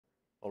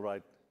All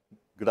right.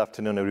 Good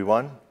afternoon,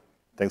 everyone.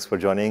 Thanks for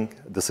joining.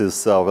 This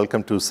is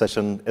welcome to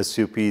session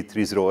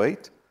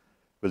SUP308.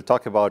 We'll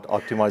talk about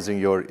optimizing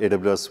your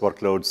AWS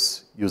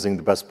workloads using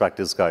the best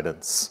practice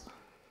guidance.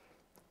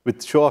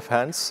 With show of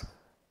hands,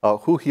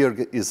 who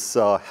here is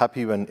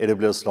happy when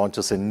AWS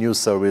launches a new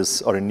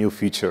service or a new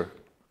feature?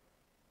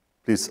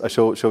 Please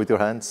show with your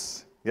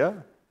hands. Yeah?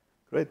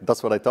 Great.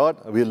 That's what I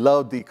thought. We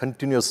love the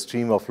continuous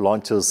stream of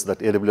launches that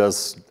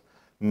AWS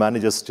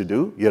manages to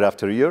do year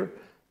after year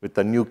with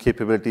the new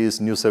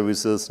capabilities, new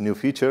services, new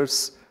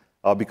features,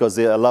 because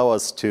they allow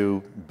us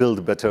to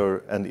build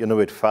better and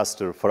innovate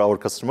faster for our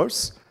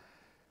customers.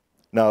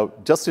 Now,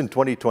 just in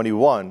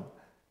 2021,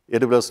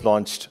 AWS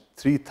launched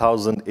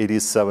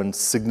 3,087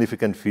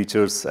 significant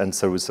features and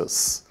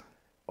services,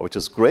 which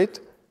is great,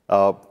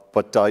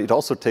 but it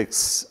also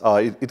takes,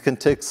 it can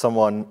take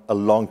someone a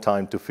long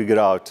time to figure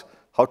out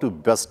how to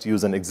best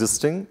use an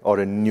existing or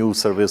a new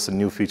service, a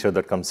new feature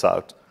that comes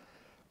out.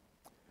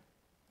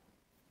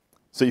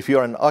 So if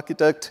you're an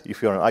architect,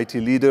 if you're an IT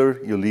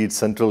leader, you lead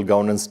central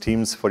governance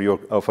teams for your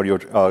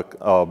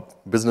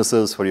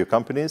businesses, for your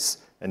companies,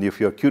 and if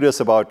you're curious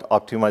about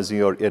optimizing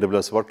your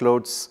AWS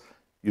workloads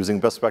using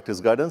best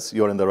practice guidance,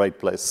 you're in the right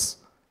place.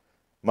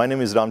 My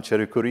name is Ram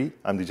Cherukuri.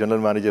 I'm the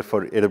general manager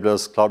for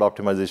AWS Cloud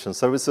Optimization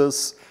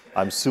Services.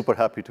 I'm super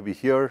happy to be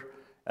here,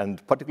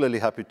 and particularly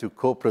happy to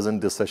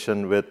co-present this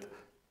session with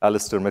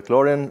Alistair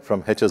McLaurin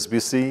from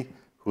HSBC,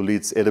 who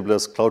leads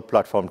AWS Cloud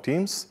Platform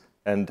teams,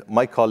 and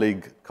my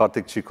colleague,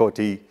 Karthik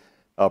Chikoti,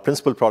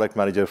 Principal Product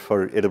Manager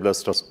for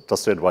AWS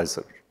Trusted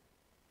Advisor.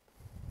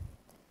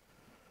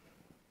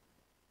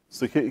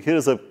 So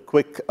here's a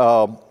quick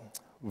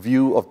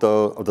view of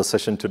the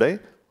session today.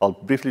 I'll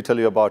briefly tell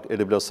you about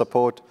AWS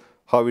support,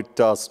 how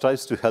it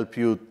strives to help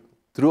you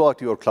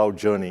throughout your cloud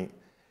journey.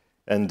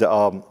 And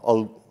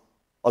I'll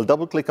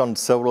double-click on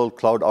several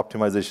cloud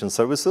optimization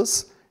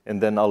services, and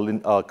then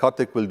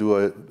Karthik will do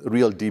a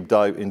real deep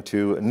dive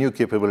into a new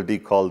capability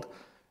called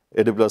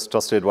AWS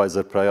Trusted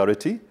Advisor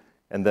Priority.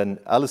 And then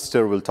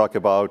Alistair will talk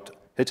about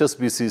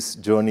HSBC's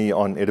journey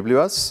on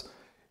AWS,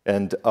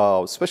 and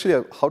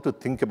especially how to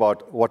think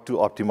about what to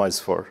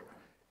optimize for,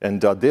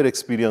 and their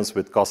experience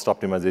with cost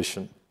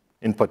optimization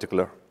in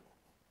particular.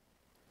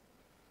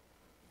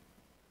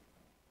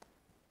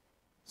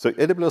 So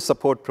AWS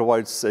support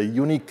provides a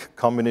unique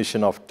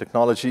combination of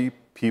technology,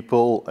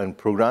 people, and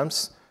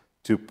programs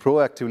to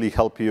proactively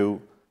help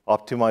you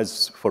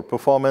optimize for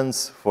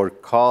performance, for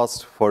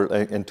cost,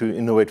 and to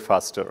innovate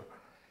faster.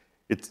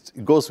 It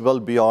goes well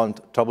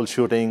beyond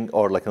troubleshooting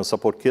or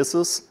support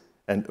cases,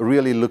 and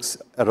really looks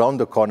around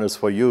the corners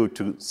for you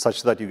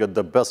such that you get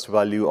the best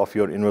value of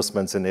your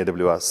investments in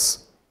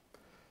AWS.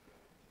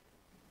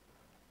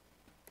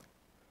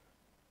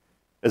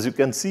 As you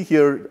can see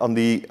here on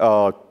the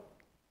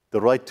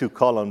right two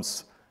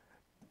columns,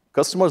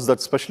 customers that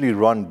especially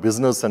run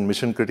business and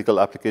mission-critical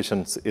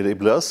applications in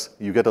AWS,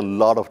 you get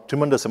a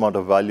tremendous amount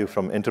of value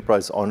from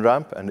enterprise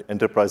on-ramp and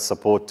enterprise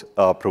support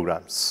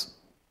programs.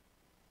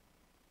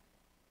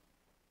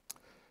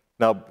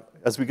 Now,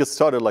 as we get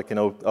started,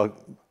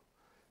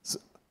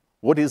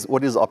 what is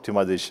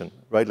optimization,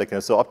 right?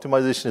 So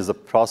optimization is a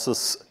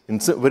process, in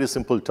very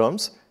simple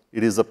terms,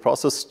 it is a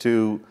process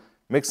to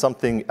make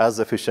something as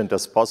efficient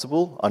as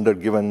possible under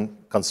given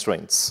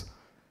constraints.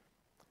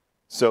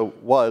 So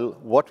while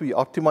what we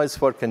optimize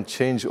for can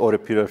change over a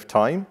period of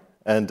time,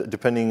 and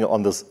depending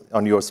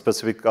on your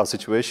specific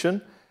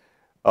situation,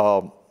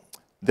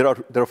 there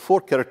are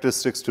four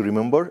characteristics to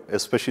remember,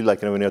 especially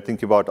when you're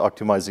thinking about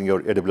optimizing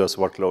your AWS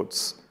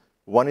workloads.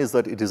 One is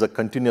that it is a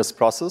continuous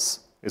process,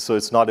 so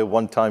it's not a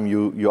one-time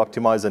you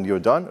optimize and you're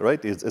done,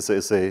 right?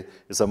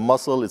 It's a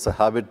muscle, it's a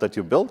habit that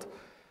you build.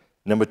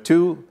 Number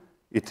two,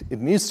 it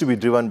needs to be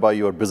driven by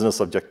your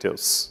business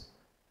objectives.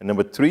 And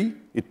number three,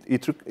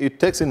 it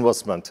takes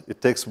investment,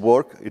 it takes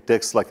work, it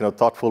takes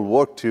thoughtful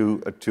work to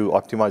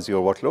optimize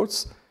your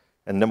workloads.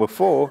 And number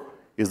four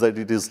is that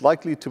it is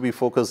likely to be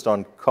focused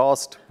on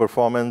cost,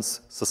 performance,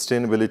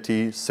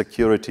 sustainability,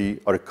 security,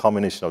 or a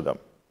combination of them.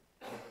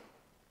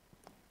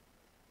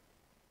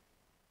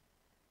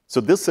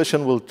 So this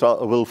session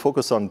will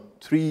focus on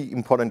three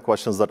important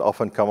questions that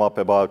often come up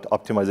about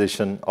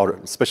optimization, or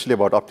especially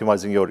about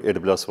optimizing your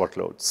AWS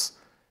workloads.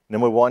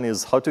 Number one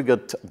is how to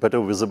get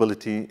better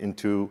visibility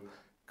into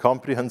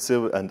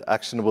comprehensive and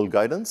actionable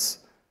guidance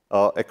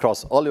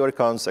across all your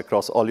accounts,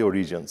 across all your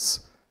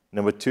regions.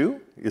 Number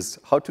two is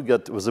how to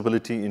get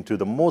visibility into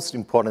the most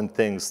important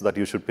things that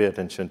you should pay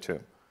attention to.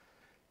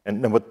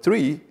 And number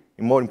three,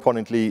 more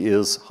importantly,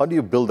 is how do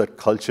you build that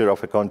culture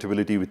of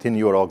accountability within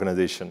your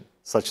organization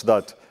such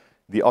that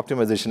the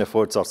optimization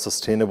efforts are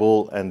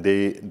sustainable and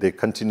they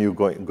continue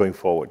going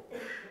forward.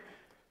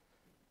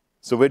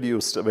 So where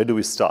do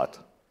we start?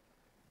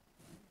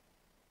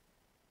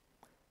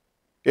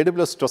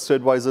 AWS Trusted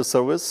Advisor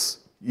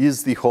Service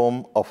is the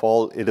home of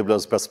all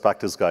AWS best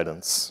practice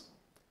guidance.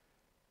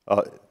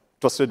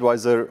 Trusted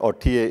Advisor, or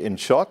TA in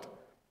short,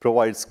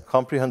 provides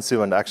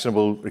comprehensive and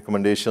actionable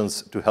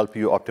recommendations to help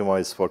you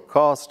optimize for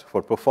cost,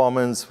 for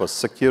performance, for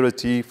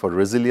security, for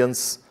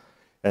resilience,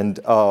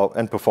 and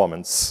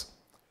performance.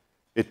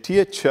 A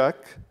TA check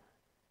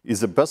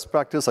is a best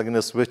practice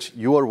against which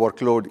your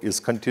workload is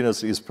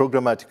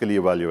programmatically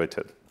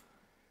evaluated.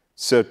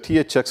 So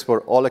TA checks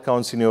for all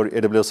accounts in your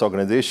AWS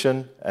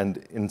organization, and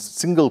in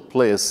single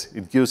place,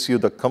 it gives you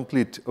the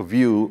complete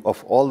view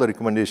of all the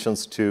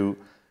recommendations to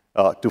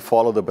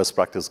follow the best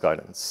practice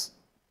guidance.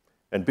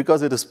 And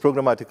because it is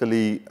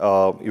programmatically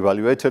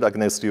evaluated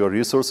against your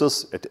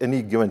resources, at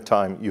any given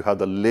time, you have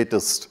the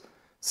latest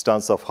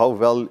stance of how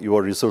well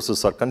your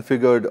resources are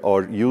configured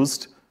or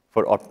used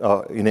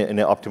in an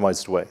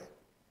optimized way.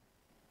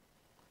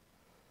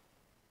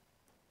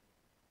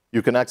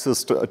 You can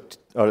access TA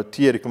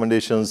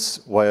recommendations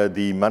via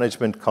the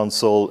management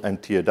console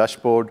and TA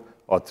dashboard,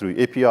 or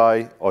through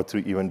API, or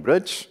through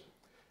EventBridge.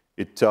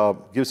 It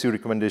gives you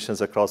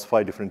recommendations across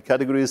 5 different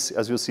categories,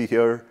 as you see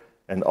here,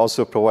 and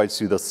also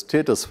provides you the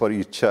status for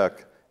each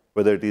check,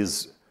 whether it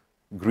is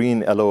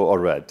green, yellow, or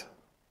red.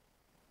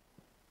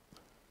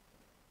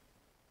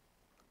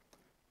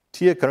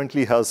 TA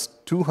currently has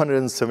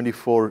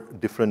 274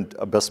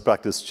 different best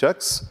practice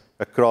checks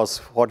across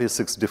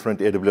 46 different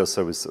AWS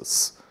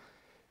services.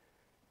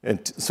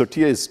 And so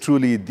TA is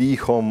truly the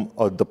home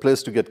or the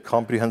place to get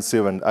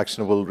comprehensive and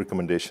actionable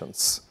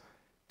recommendations.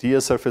 TA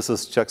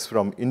surfaces checks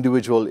from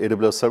individual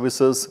AWS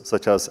services,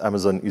 such as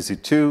Amazon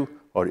EC2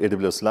 or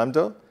AWS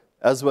Lambda,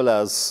 as well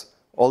as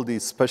all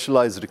these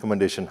specialized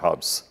recommendation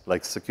hubs,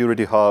 like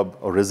Security Hub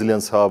or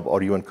Resilience Hub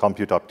or even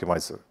Compute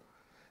Optimizer.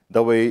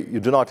 That way, you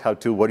do not have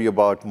to worry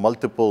about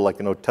multiple,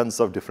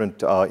 tens of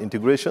different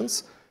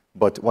integrations.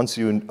 But once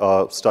you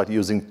start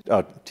using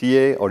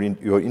TA or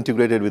you're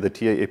integrated with the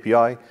TA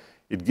API,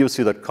 it gives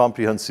you that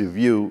comprehensive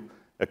view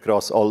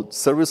across all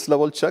service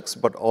level checks,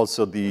 but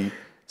also the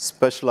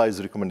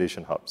specialized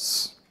recommendation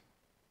hubs.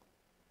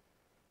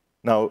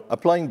 Now,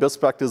 applying best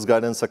practice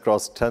guidance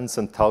across tens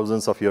and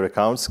thousands of your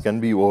accounts can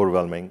be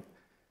overwhelming.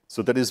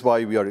 So that is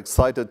why we are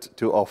excited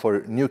to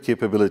offer new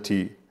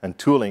capability and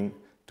tooling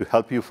to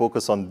help you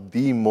focus on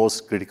the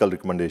most critical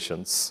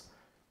recommendations.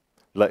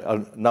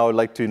 Now I'd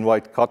like to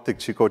invite Karthik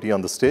Chikoti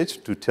on the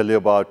stage to tell you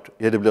about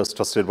AWS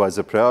Trusted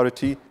Advisor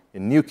Priority, a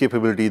new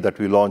capability that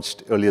we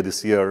launched earlier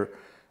this year,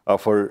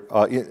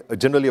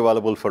 generally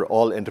available for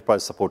all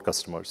enterprise support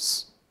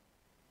customers.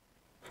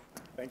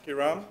 Thank you,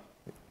 Ram.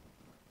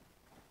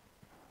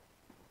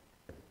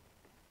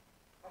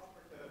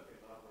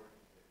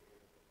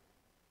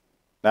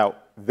 Now,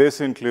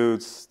 this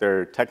includes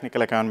their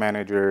technical account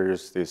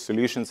managers, their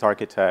solutions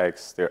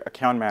architects, their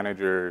account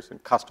managers,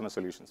 and customer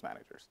solutions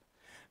managers.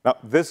 Now,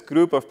 this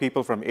group of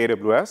people from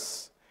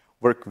AWS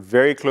work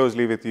very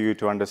closely with you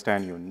to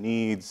understand your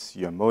needs,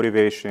 your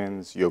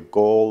motivations, your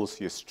goals,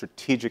 your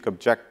strategic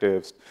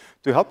objectives,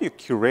 to help you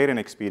curate an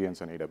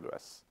experience on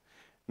AWS.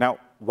 Now,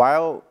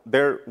 while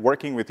they're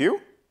working with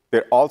you,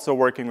 they're also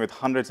working with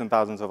hundreds and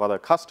thousands of other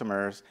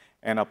customers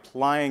and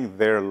applying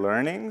their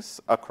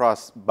learnings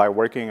by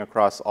working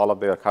across all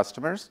of their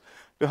customers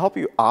to help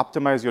you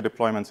optimize your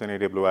deployments in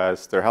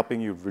AWS. They're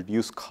helping you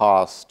reduce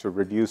costs, to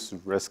reduce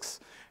risks,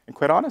 and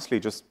quite honestly,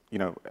 just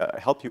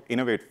help you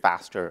innovate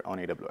faster on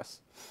AWS.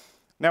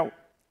 Now,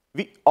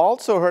 we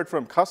also heard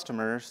from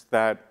customers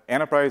that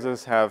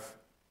enterprises have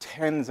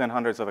tens and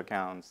hundreds of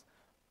accounts,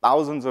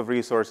 thousands of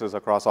resources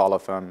across all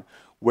of them,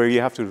 where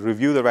you have to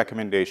review the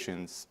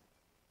recommendations,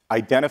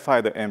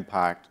 identify the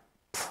impact,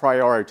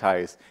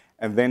 prioritize,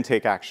 and then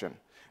take action.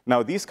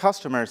 Now, these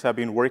customers have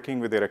been working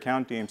with their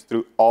account teams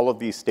through all of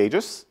these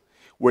stages,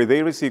 where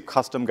they receive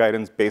custom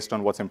guidance based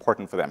on what's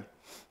important for them.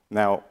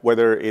 Now,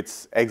 whether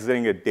it's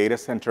exiting a data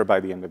center by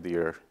the end of the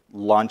year,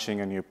 launching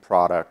a new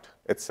product,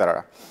 et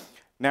cetera.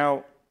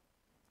 Now,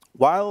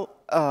 while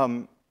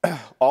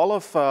all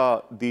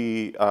of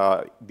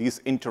these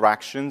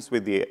interactions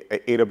with the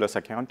AWS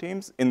account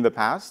teams in the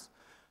past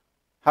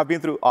have been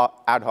through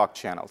ad hoc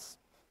channels.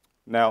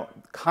 Now,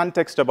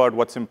 context about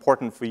what's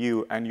important for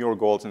you and your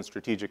goals and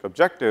strategic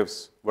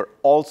objectives were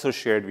also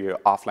shared via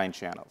offline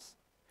channels.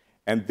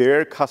 And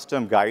their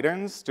custom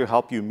guidance to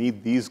help you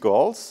meet these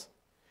goals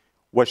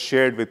was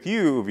shared with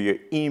you via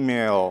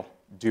email,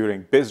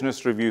 during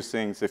business review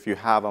syncs, if you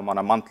have them on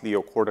a monthly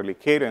or quarterly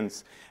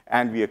cadence,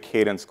 and via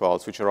cadence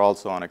calls, which are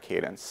also on a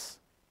cadence.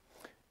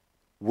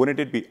 Wouldn't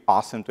it be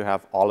awesome to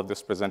have all of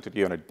this presented to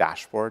you on a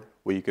dashboard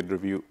where you can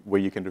review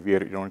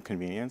at your own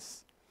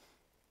convenience?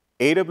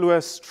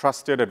 AWS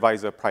Trusted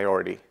Advisor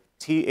Priority,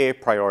 TA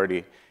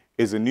Priority,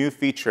 is a new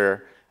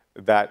feature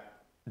that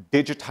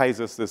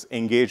digitizes this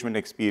engagement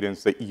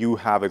experience that you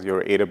have with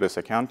your AWS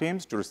account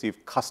teams to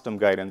receive custom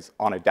guidance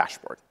on a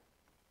dashboard.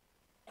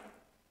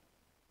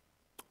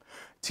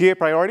 TA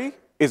Priority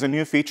is a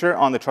new feature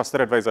on the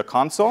Trusted Advisor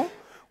console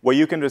where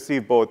you can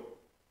receive both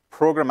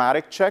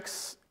programmatic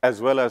checks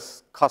as well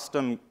as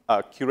custom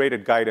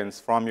curated guidance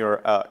from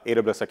your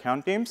AWS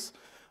account teams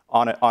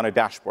on a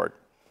dashboard.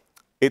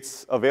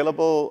 It's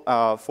available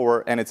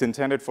and it's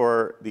intended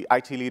for the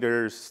IT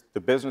leaders,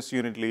 the business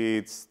unit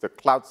leads, the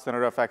Cloud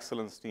Center of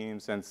Excellence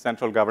teams, and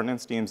central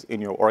governance teams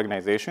in your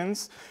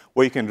organizations,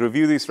 where you can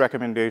review these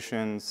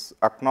recommendations,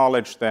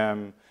 acknowledge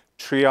them,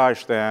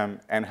 triage them,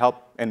 and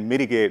help and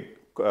mitigate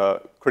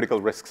critical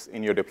risks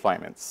in your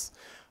deployments.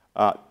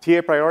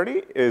 TA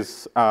priority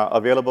is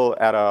available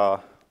at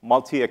a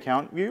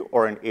multi-account view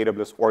or an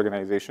AWS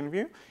organization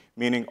view,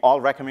 meaning all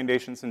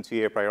recommendations in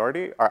TA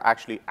priority are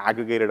actually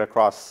aggregated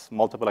across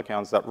multiple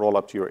accounts that roll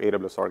up to your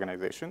AWS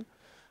organization.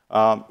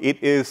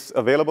 It is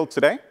available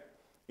today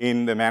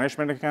in the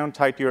management account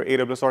tied to your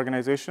AWS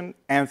organization,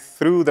 and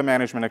through the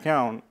management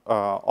account,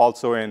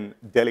 also in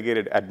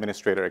delegated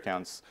administrator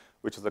accounts,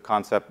 which is a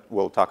concept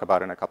we'll talk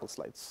about in a couple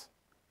slides.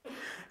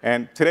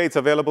 And today, it's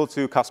available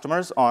to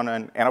customers on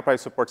an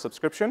enterprise support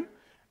subscription,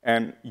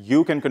 and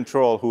you can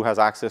control who has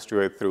access to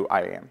it through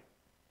IAM.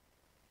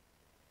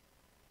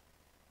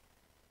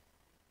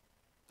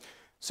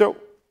 So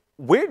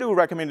where do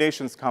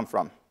recommendations come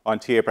from on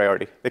TA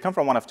priority? They come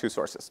from one of two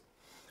sources.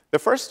 The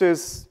first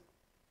is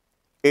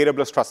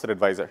AWS Trusted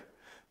Advisor.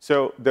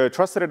 So the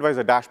Trusted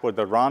Advisor dashboard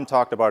that Ron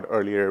talked about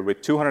earlier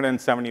with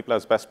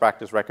 270+ best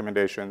practice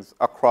recommendations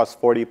across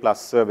 40+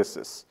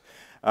 services.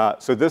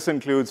 So this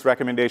includes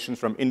recommendations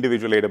from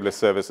individual AWS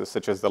services,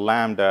 such as the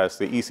Lambdas,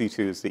 the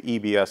EC2s, the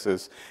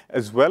EBSs,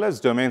 as well as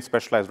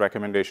domain-specialized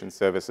recommendation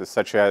services,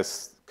 such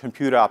as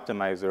Computer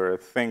Optimizer,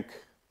 think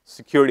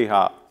Security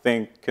Hub,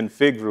 think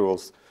config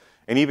rules,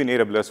 and even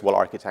AWS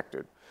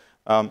Well-Architected.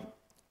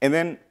 And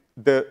then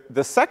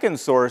the second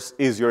source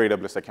is your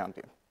AWS account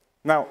team.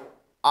 Now,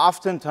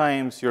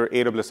 oftentimes, your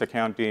AWS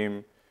account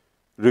team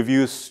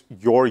reviews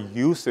your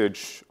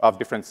usage of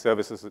different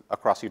services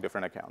across your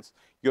different accounts,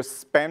 your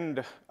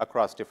spend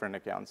across different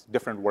accounts,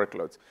 different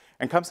workloads,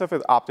 and comes up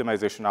with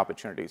optimization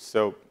opportunities.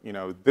 So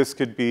this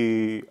could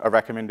be a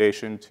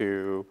recommendation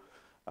to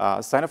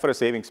sign up for a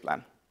savings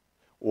plan,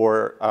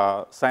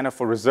 or sign up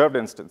for reserved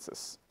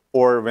instances,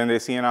 or when they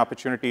see an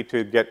opportunity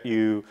to get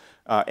you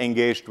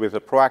engaged with a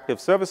proactive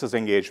services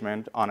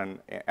engagement on an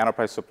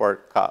enterprise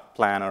support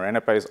plan or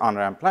enterprise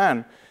on-ramp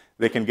plan,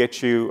 they can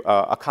get you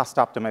a cost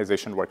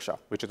optimization workshop,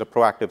 which is a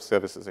proactive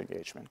services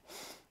engagement.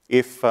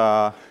 If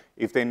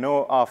they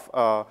know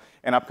of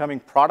an upcoming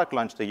product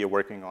launch that you're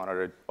working on,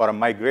 or a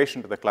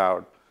migration to the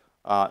cloud,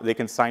 they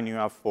can sign you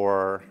up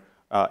for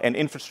an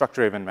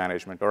infrastructure event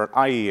management or an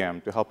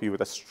IEM to help you with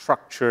a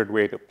structured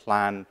way to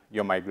plan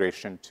your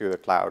migration to the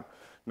cloud.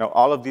 Now,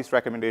 all of these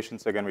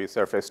recommendations are going to be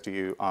surfaced to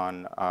you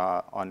on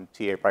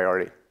TA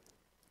priority.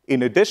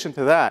 In addition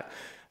to that,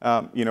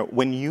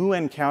 when you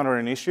encounter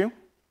an issue,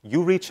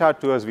 you reach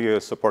out to us via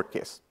a support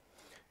case.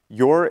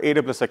 Your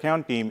AWS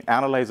account team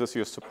analyzes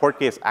your support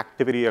case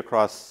activity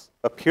across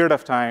a period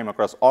of time,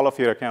 across all of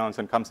your accounts,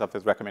 and comes up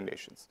with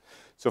recommendations.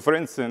 So for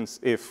instance,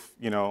 if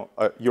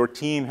your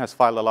team has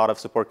filed a lot of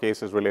support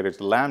cases related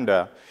to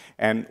Lambda,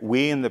 and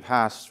we in the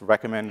past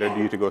recommended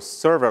you to go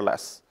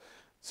serverless,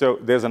 so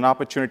there's an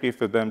opportunity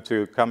for them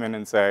to come in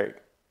and say,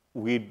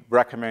 we'd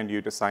recommend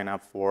you to sign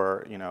up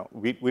for,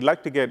 we'd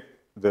like to get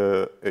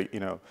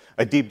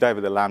a deep dive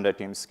with the Lambda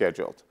team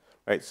scheduled.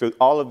 Right? So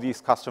all of these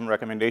custom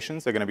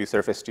recommendations are going to be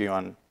surfaced to you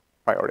on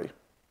priority.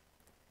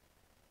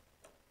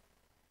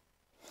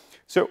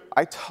 So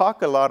I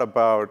talk a lot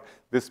about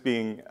this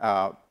being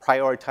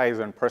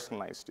prioritized and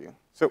personalized to you.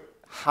 So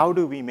how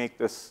do we make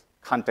this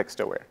context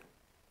aware?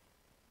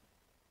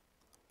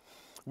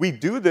 We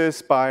do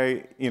this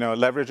by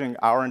leveraging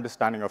our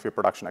understanding of your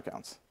production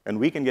accounts, and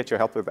we can get your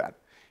help with that.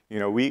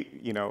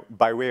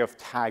 By way of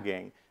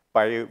tagging,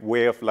 by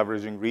way of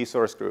leveraging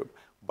resource group,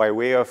 by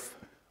way of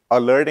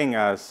alerting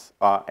us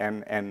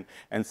and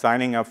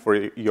signing up for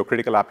your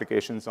critical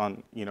applications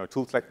on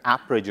tools like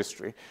App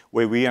Registry,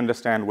 where we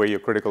understand where your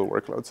critical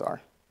workloads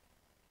are.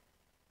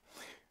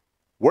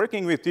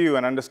 Working with you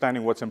and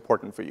understanding what's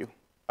important for you.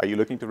 Are you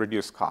looking to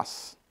reduce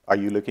costs? Are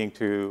you looking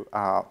to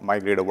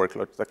migrate a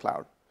workload to the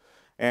cloud?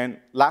 And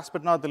last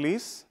but not the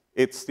least,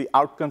 it's the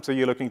outcomes that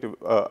you're looking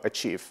to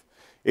achieve.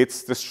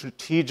 It's the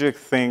strategic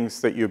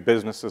things that your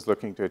business is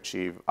looking to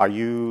achieve. Are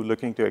you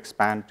looking to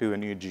expand to a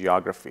new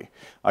geography?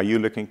 Are you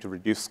looking to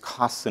reduce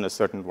costs in a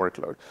certain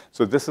workload?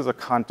 So this is a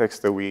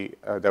context that we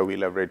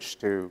leverage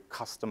to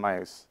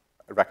customize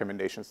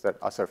recommendations that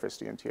are surfaced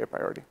to you in TA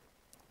priority.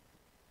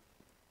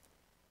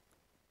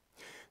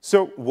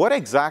 So what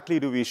exactly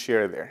do we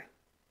share there?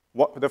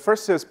 The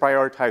first is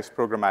prioritize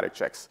programmatic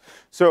checks.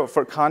 So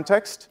for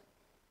context,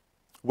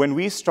 when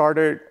we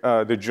started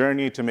the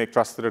journey to make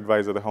Trusted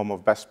Advisor the home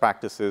of best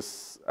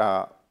practices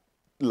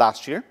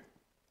last year,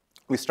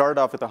 we started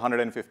off with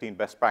 115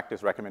 best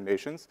practice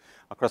recommendations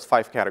across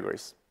 5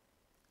 categories.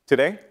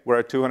 Today, we're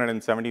at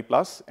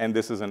 270+, and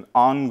this is an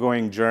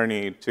ongoing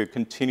journey to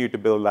continue to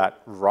build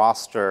that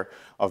roster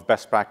of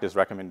best practice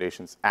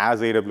recommendations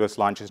as AWS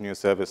launches new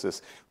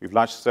services. We've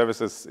launched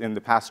services in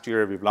the past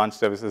year, we've launched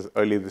services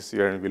early this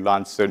year, and we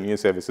launched new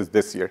services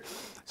this year.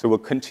 So we'll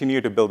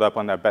continue to build up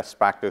on that best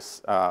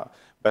practice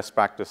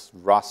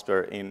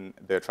roster in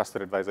the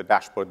Trusted Advisor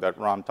dashboard that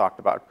Ram talked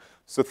about.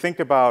 So think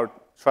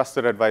about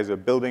Trusted Advisor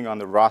building on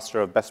the roster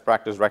of best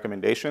practice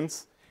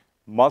recommendations,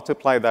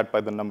 multiply that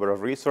by the number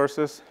of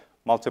resources,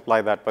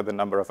 multiply that by the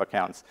number of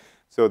accounts.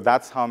 So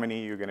that's how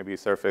many you're going to be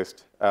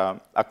surfaced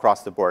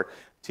across the board.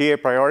 TA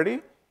priority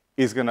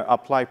is going to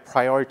apply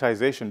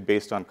prioritization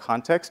based on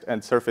context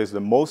and surface the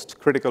most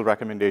critical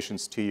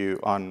recommendations to you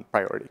on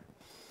priority.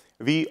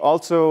 We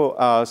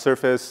also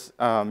surface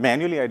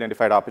manually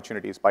identified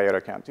opportunities by your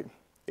account team.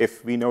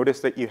 If we notice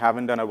that you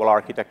haven't done a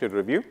well-architected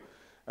review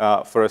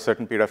for a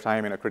certain period of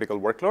time in a critical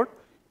workload,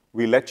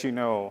 we let you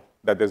know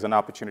that there's an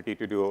opportunity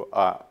to do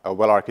a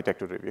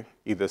well-architected review,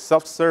 either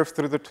self-serve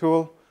through the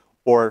tool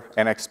or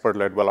an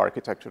expert-led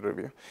well-architected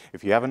review.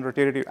 If you haven't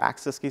rotated your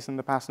access keys in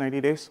the past 90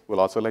 days, we'll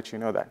also let you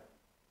know that.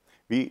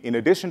 In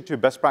addition to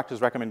best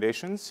practice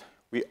recommendations,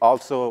 we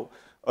also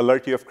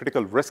alert you of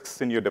critical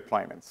risks in your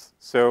deployments.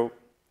 So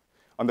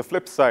on the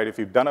flip side, if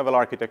you've done a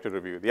well-architected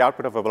review, the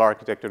output of a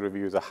well-architected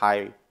review is a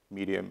high,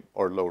 medium,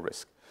 or low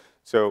risk.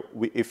 So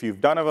if you've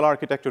done a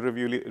well-architected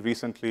review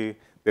recently,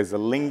 there's a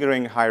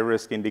lingering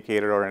high-risk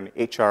indicator or an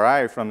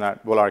HRI from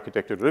that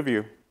well-architected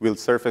review, we'll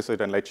surface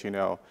it and let you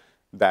know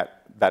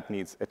that that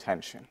needs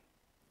attention.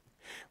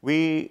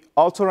 We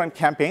also run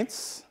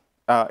campaigns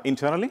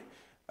internally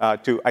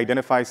to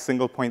identify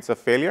single points of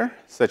failure,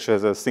 such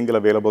as a single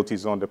availability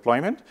zone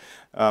deployment.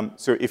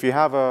 So if you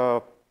have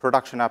a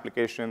production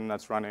application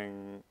that's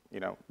running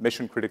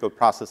mission-critical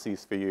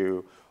processes for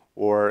you,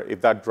 or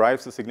if that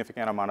drives a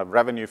significant amount of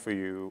revenue for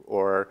you,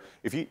 or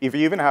if you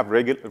even have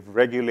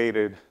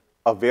regulated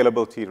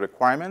availability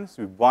requirements,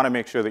 we want to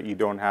make sure that you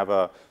don't have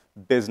a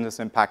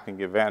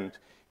business-impacting event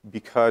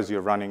because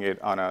you're running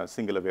it on a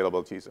single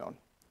availability zone.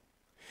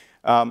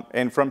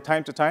 And from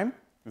time to time,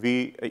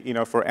 we,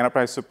 for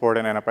enterprise support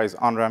and enterprise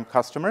on-ramp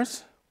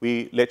customers,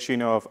 we let you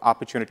know of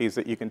opportunities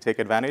that you can take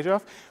advantage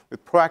of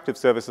with proactive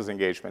services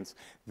engagements.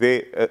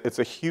 It's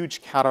a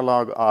huge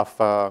catalog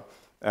of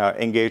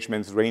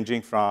engagements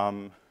ranging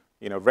from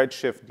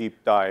Redshift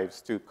deep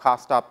dives to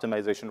cost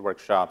optimization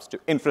workshops to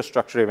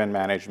infrastructure event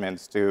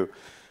managements to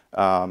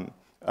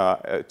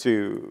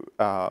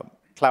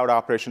cloud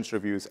operations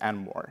reviews and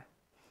more.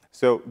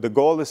 So the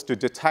goal is to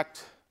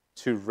detect,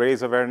 to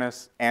raise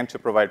awareness, and to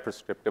provide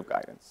prescriptive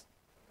guidance.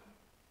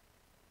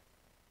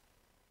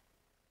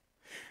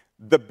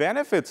 The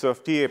benefits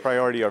of TA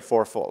priority are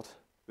fourfold.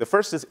 The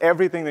first is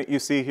everything that you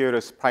see here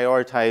is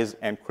prioritized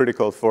and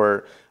critical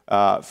for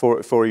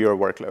your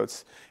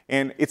workloads.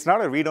 And it's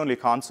not a read-only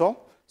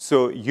console,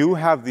 so you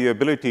have the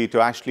ability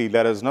to actually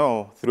let us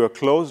know through a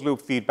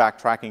closed-loop feedback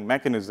tracking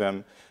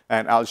mechanism,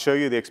 and I'll show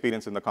you the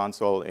experience in the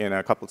console in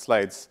a couple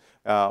slides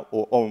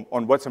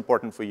on what's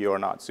important for you or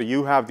not. So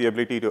you have the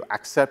ability to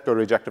accept or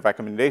reject a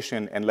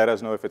recommendation and let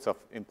us know if it's of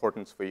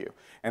importance for you.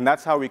 And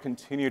that's how we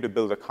continue to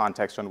build a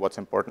context on what's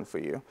important for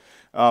you.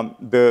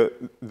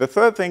 The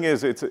third thing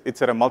is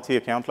it's at a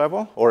multi-account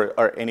level or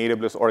an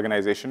AWS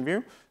organization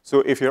view. So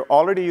if you're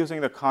already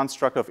using the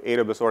construct of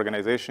AWS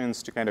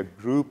organizations to kind of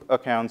group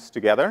accounts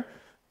together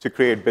to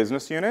create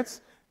business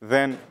units,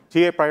 then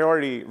TA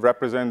priority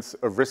represents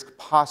a risk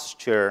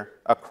posture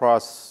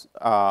across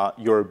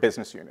your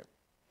business unit.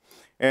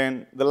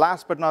 And the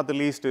last but not the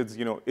least is,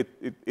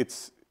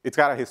 it's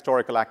got a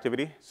historical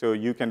activity, so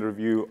you can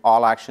review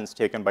all actions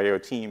taken by your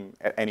team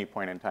at any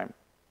point in time.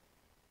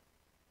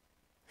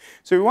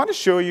 So we want to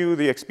show you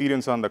the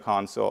experience on the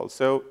console.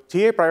 So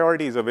TA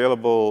priority is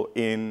available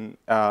in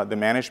the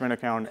management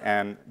account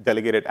and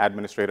delegated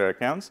administrator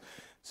accounts.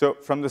 So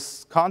from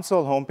this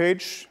console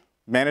homepage,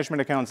 management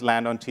accounts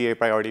land on TA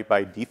priority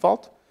by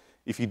default.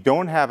 If you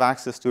don't have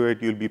access to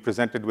it, you'll be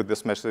presented with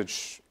this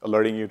message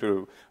alerting you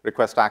to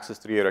request access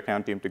to your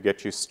account team to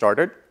get you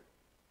started.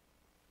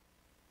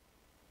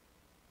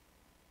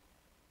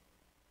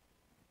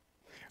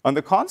 On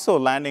the console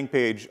landing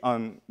page,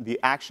 on the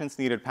actions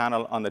needed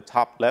panel on the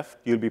top left,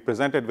 you'll be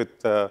presented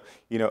with a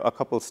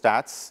couple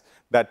stats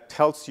that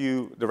tells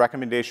you the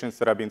recommendations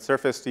that have been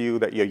surfaced to you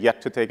that you're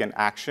yet to take an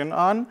action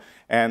on,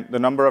 and the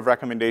number of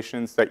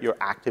recommendations that you're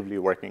actively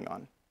working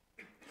on.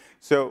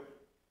 So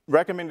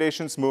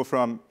recommendations move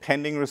from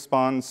pending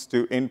response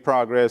to in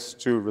progress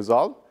to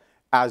resolve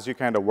as you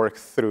kind of work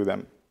through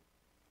them.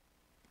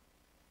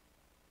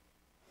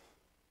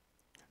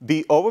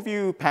 The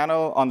overview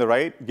panel on the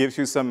right gives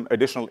you some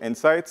additional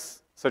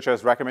insights, such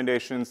as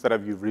recommendations that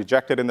you've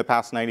rejected in the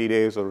past 90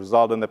 days or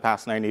resolved in the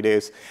past 90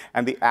 days,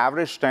 and the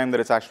average time that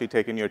it's actually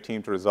taken your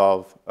team to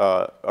resolve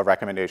a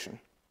recommendation.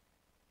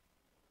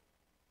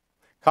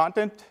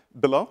 Content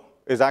below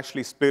is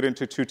actually split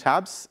into two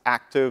tabs,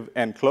 active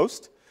and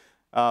closed.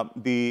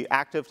 The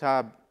active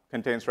tab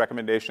contains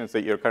recommendations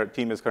that your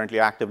team is currently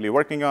actively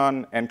working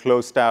on, and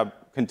closed tab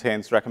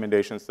contains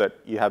recommendations that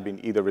you have been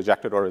either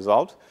rejected or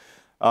resolved.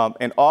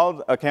 And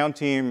all account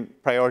team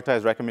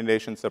prioritized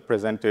recommendations are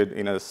presented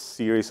in a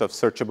series of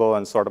searchable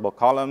and sortable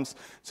columns.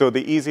 So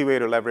the easy way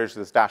to leverage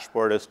this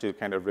dashboard is to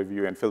kind of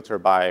review and filter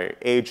by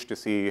age to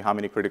see how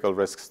many critical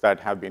risks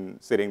that have been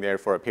sitting there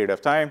for a period of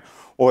time.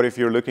 Or if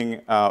you're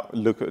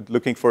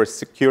looking for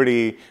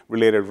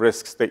security-related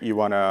risks that you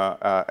want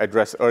to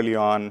address early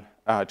on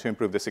to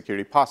improve the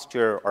security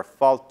posture, or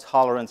fault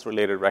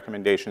tolerance-related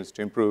recommendations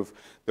to improve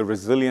the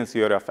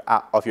resiliency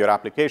of your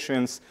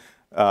applications,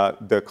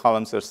 the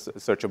columns are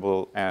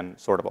searchable and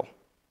sortable.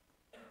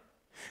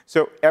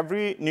 So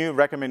every new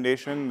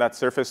recommendation that's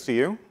surfaced to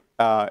you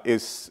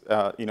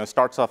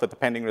starts off with the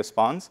pending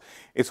response.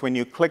 It's when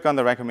you click on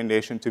the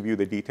recommendation to view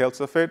the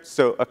details of it.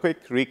 So a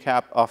quick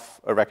recap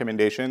of a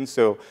recommendation.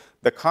 So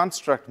the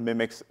construct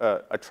mimics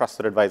a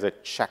trusted advisor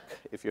check,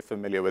 if you're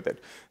familiar with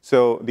it.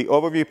 So the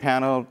overview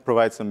panel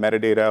provides some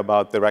metadata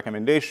about the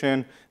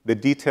recommendation. The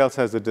details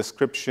has the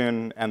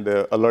description and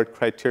the alert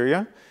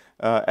criteria,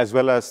 as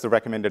well as the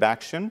recommended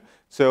action.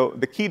 So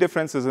the key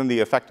difference is in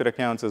the affected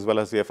accounts as well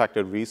as the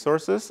affected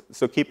resources.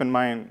 So keep in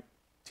mind,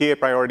 TA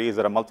priority is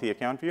at a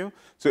multi-account view.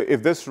 So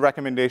if this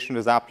recommendation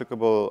is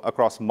applicable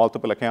across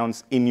multiple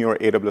accounts in your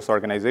AWS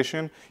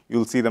organization,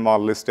 you'll see them all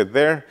listed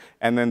there.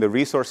 And then the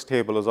resource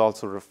table is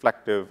also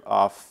reflective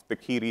of the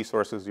key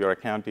resources your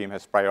account team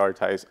has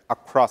prioritized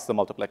across the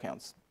multiple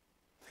accounts.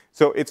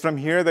 So it's from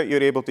here that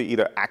you're able to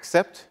either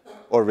accept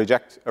or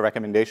reject a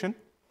recommendation.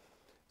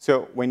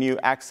 So when you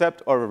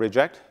accept or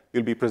reject,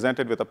 you'll be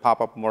presented with a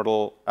pop-up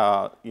modal,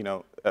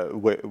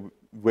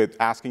 with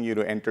asking you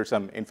to enter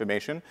some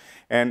information.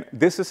 And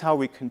this is how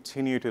we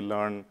continue to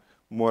learn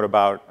more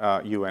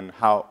about you and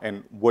how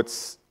and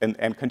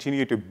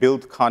continue to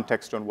build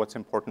context on what's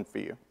important for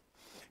you.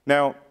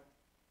 Now,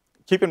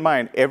 keep in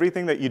mind,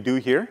 everything that you do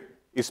here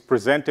is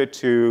presented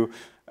to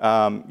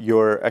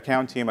your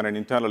account team on an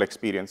internal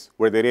experience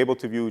where they're able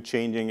to view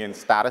changing in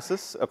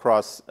statuses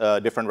across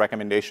different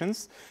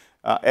recommendations.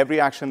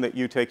 Every action that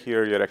you take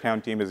here, your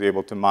account team is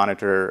able to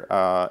monitor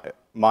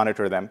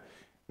them.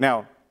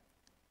 Now,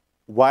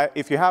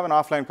 if you have an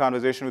offline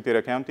conversation with your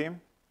account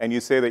team and you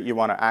say that you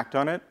want to act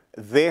on it,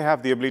 they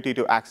have the ability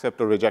to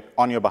accept or reject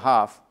on your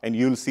behalf, and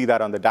you'll see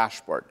that on the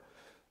dashboard.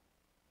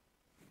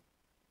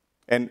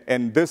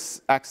 And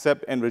this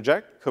accept and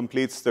reject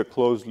completes the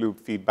closed-loop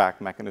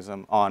feedback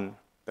mechanism on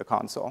the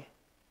console.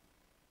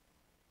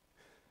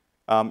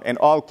 And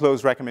all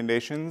closed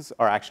recommendations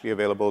are actually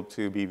available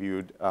to be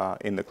viewed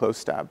in the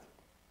closed tab.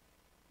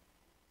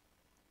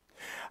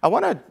 I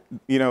want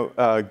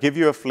to give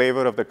you a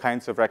flavor of the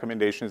kinds of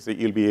recommendations that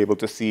you'll be able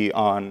to see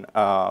on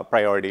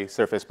priority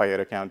surfaced by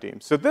your account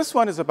team. So this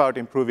one is about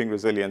improving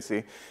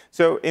resiliency.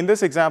 So in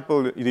this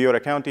example, your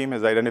account team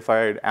has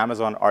identified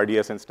Amazon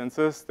RDS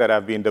instances that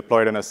have been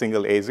deployed on a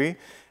single AZ.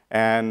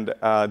 And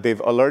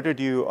they've alerted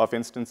you of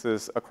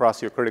instances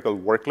across your critical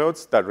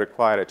workloads that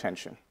require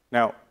attention.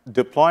 Now,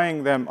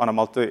 deploying them on a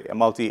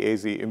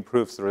multi-AZ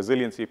improves the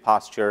resiliency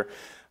posture.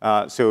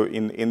 So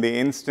in the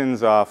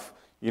instance of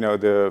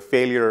the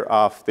failure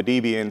of the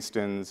DB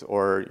instance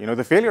or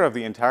the failure of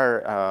the entire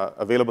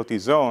availability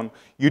zone,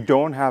 you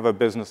don't have a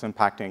business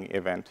impacting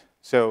event.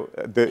 So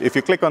if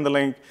you click on the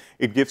link,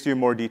 it gives you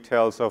more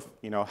details of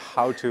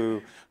how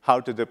to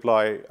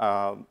deploy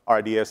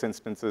RDS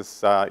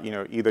instances,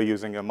 either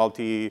using a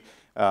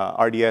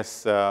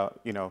multi-RDS,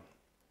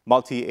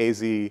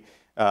 multi-AZ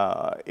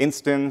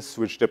instance,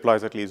 which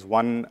deploys at least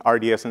one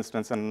RDS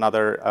instance in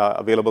another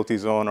availability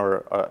zone,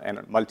 or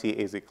a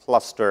multi-AZ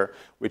cluster,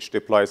 which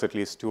deploys at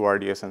least two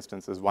RDS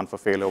instances, one for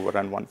failover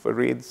and one for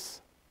reads.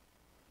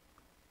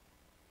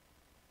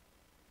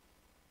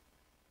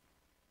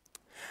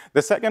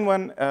 The second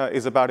one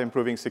is about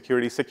improving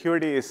security.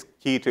 Security is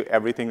key to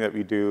everything that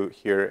we do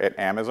here at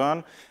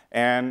Amazon.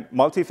 And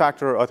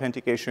multi-factor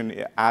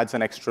authentication adds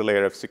an extra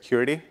layer of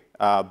security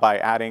by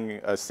adding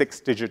a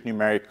 6-digit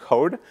numeric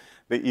code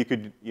that you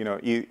could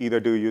either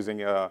do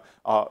using a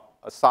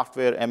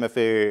software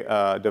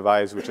MFA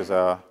device, which is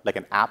like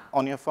an app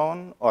on your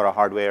phone, or a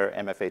hardware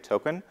MFA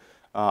token.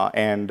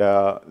 And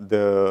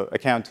the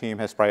account team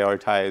has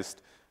prioritized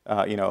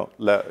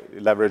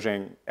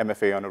leveraging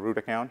MFA on a root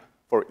account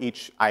for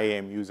each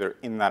IAM user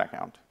in that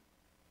account.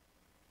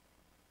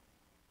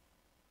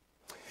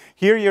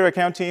 Here, your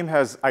account team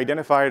has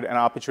identified an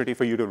opportunity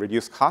for you to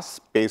reduce costs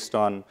based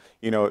on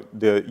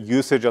the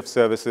usage of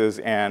services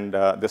and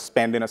the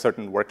spend in a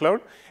certain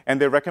workload.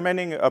 And they're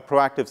recommending a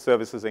proactive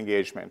services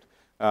engagement.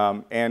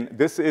 And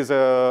this is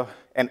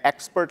an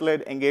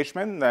expert-led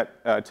engagement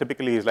that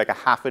typically is like a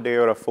half a day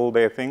or a full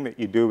day thing that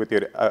you do with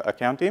your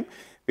account team.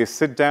 They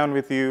sit down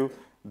with you.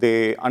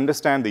 They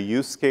understand the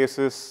use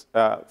cases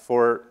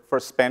for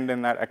spend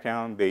in that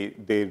account.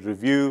 They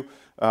review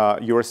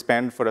your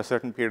spend for a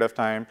certain period of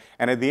time.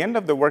 And at the end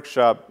of the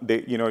workshop,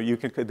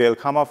 they'll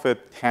come up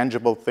with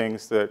tangible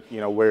things that,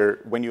 where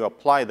when you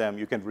apply them,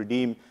 you can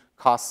redeem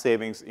cost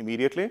savings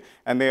immediately.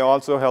 And they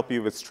also help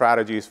you with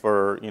strategies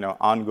for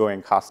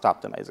ongoing cost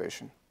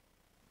optimization.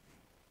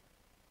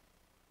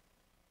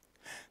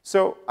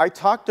 So I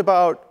talked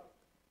about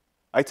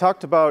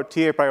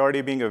TA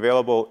priority being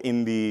available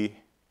in the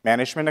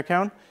management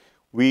account.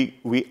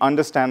 We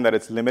understand that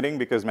it's limiting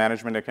because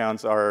management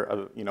accounts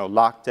are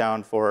locked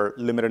down for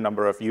limited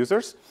number of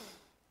users.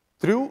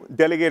 Through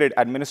delegated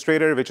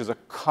administrator, which is a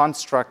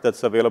construct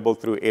that's available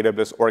through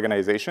AWS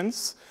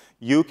organizations,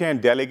 you can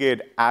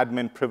delegate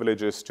admin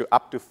privileges to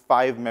up to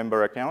 5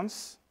 member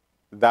accounts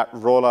that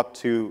roll up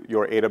to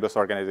your AWS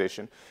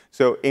organization.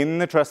 So in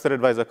the Trusted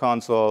Advisor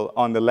console,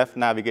 on the left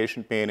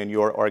navigation pane in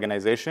your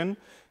organization,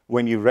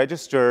 when you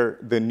register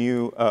a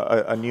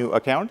new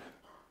account,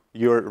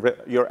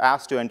 you're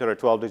asked to enter a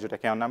 12-digit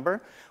account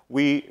number.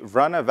 We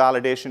run a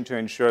validation to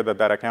ensure that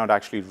that account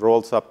actually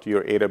rolls up to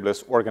your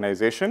AWS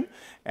organization,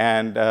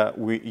 and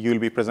you'll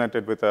be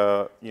presented with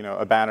a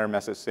banner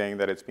message saying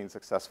that it's been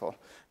successful.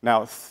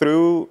 Now,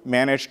 through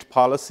managed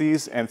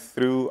policies and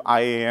through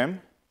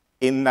IAM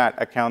in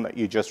that account that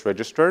you just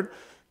registered,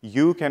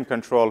 you can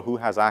control who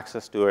has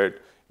access to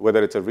it,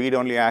 whether it's a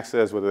read-only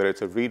access, whether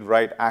it's a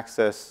read-write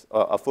access,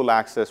 a full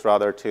access,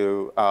 rather,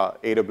 to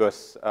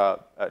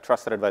AWS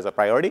Trusted Advisor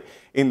Priority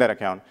in that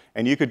account.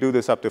 And you could do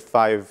this up to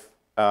five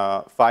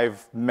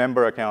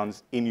member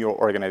accounts in your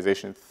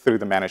organization through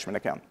the management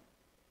account.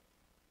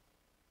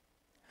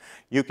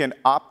 You can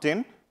opt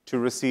in to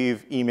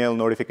receive email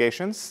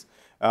notifications,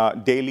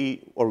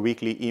 daily or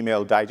weekly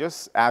email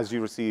digests as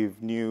you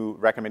receive new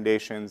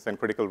recommendations and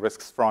critical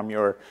risks from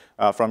your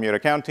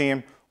account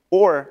team.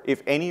 Or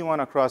if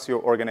anyone across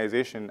your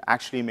organization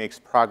actually makes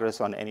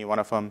progress on any one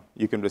of them,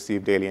 you can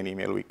receive daily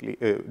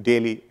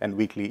and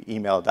weekly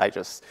email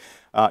digests.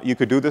 You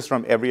could do this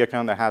from every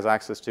account that has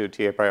access to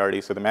TA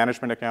priority, so the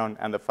management account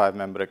and the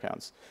 5-member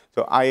accounts.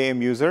 So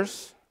IAM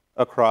users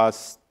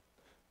across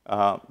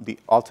the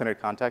alternate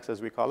contacts, as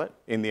we call it,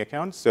 in the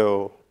account.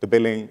 So the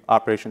billing,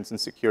 operations,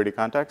 and security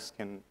contacts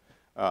can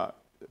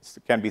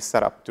be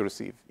set up to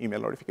receive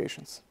email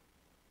notifications.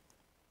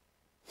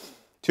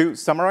 To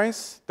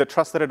summarize, the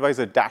Trusted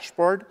Advisor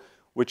dashboard,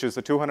 which is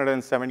the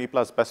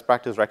 270+ best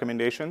practice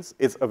recommendations,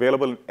 is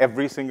available in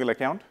every single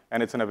account,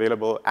 and it's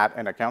available at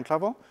an account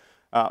level.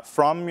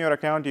 From your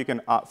account, you can,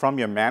 from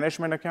your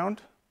management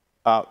account,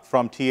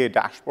 from TA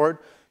dashboard,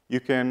 you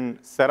can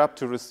set up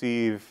to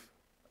receive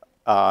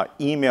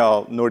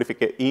email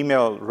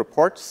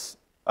reports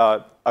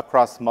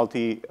across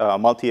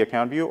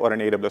multi-account view or an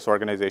AWS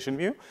organization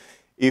view.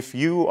 If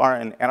you are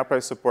an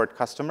enterprise support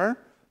customer,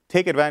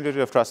 take advantage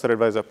of Trusted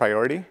Advisor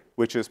Priority,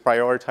 which is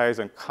prioritized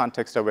and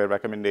context-aware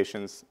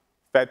recommendations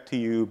fed to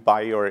you by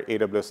your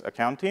AWS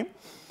account team.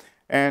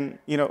 And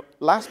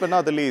last but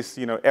not the least,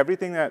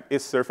 everything that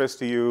is surfaced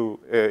to you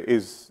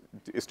is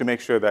to make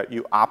sure that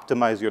you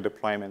optimize your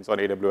deployments on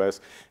AWS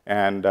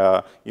and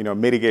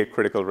mitigate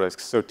critical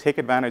risks. So take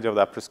advantage of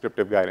that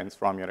prescriptive guidance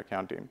from your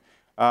account team.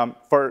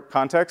 For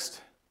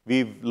context,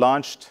 we've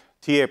launched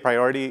TA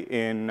Priority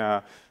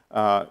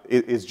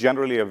is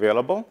generally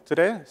available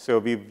today. So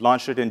we've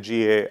launched it in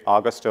GA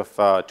August of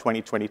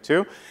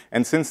 2022.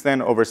 And since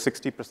then, over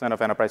 60%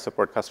 of enterprise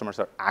support customers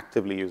are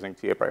actively using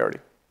TA Priority.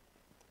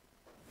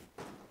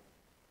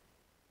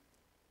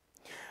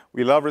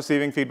 We love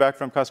receiving feedback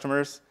from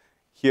customers.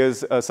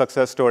 Here's a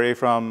success story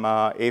from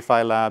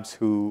A5 Labs,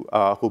 who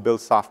build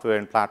software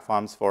and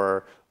platforms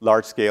for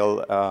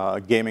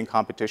large-scale gaming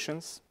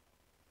competitions.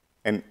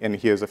 And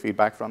here's the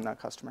feedback from that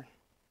customer.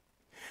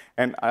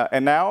 And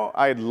now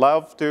I'd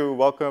love to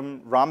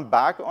welcome Ram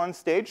back on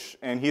stage,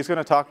 and he's going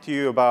to talk to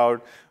you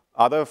about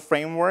other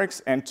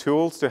frameworks and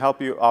tools to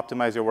help you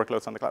optimize your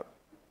workloads on the cloud.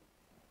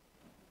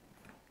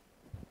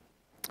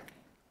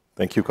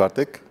 Thank you,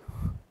 Karthik.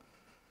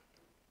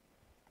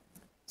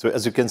 So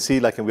as you can see,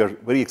 we are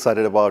very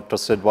excited about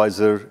Trusted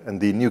Advisor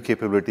and the new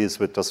capabilities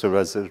with Trusted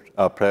Advisor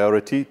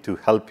Priority to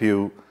help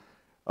you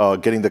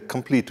getting the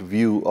complete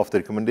view of the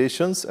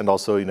recommendations and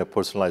also in a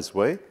personalized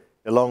way,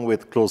 along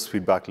with closed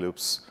feedback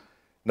loops.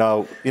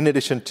 Now, in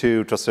addition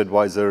to Trusted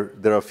Advisor,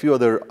 there are a few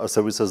other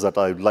services that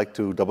I'd like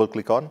to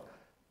double-click on.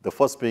 The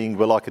first being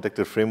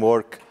Well-Architected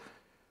Framework.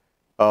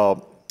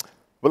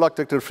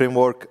 Well-Architected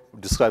Framework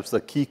describes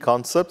the key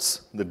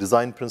concepts, the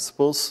design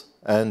principles,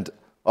 and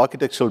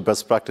architectural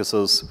best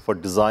practices for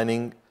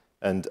designing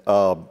and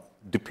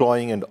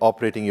deploying and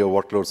operating your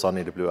workloads on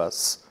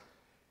AWS.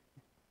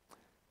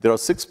 There are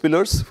 6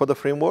 pillars for the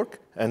framework,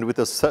 and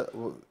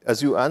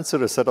as you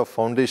answer a set of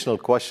foundational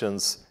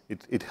questions,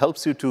 it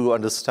helps you to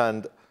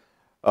understand,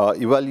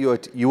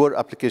 evaluate your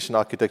application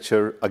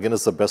architecture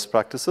against the best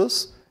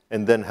practices,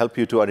 and then help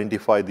you to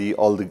identify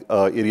all the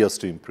areas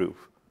to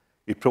improve.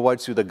 It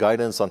provides you the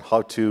guidance on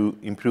how to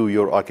improve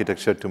your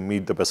architecture to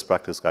meet the best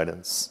practice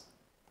guidance.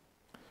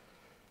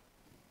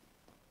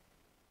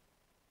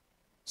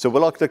 So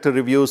well-architected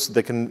reviews,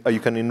 you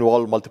can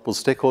involve multiple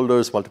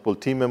stakeholders, multiple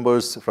team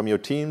members from your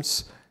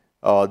teams.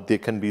 They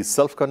can be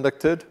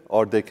self-conducted,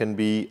 or they can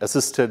be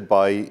assisted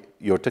by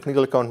your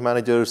technical account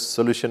managers,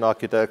 solution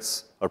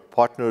architects, or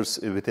partners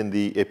within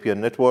the APN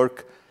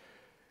network.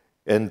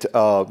 And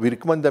we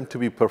recommend them to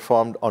be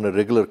performed on a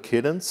regular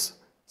cadence,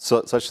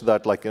 such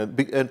that,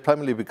 and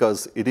primarily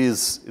because it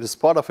is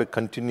part of a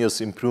continuous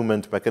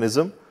improvement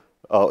mechanism,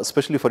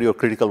 especially for your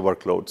critical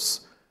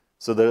workloads.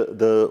 So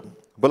the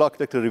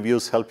well-architected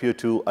reviews help you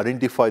to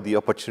identify the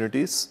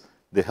opportunities.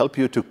 They help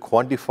you to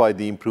quantify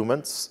the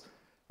improvements,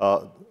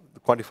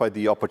 quantify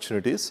the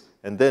opportunities,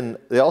 and then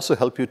they also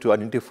help you to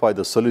identify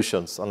the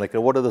solutions, and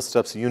what are the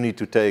steps you need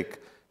to take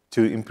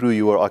to improve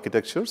your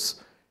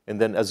architectures. And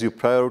then as you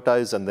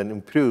prioritize and then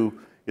improve,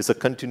 it's a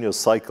continuous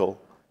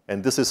cycle.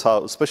 And this is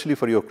how, especially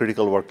for your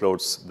critical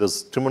workloads,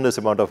 there's tremendous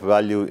amount of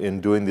value in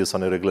doing this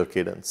on a regular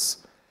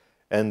cadence.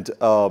 And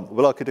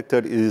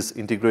well-architected is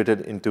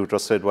integrated into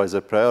Trusted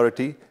Advisor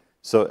Priority.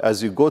 So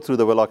as you go through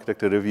the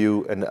well-architected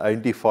review and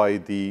identify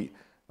the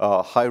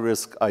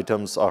high-risk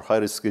items or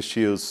high-risk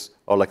issues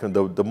or like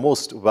the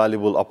most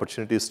valuable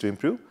opportunities to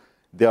improve,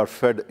 they are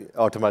fed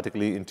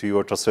automatically into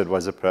your trusted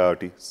advisor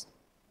priorities.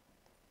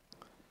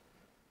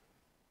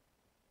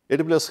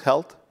 AWS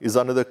Health is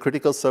another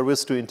critical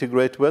service to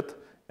integrate with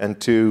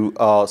and to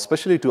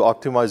especially to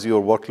optimize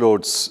your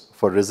workloads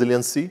for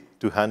resiliency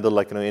to handle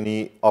like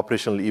any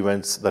operational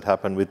events that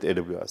happen with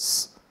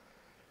AWS.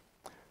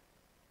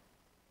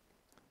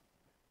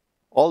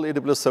 All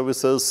AWS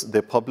services,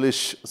 they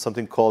publish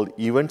something called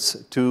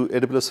events to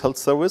AWS Health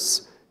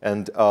Service,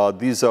 and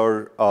these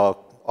are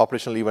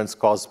operational events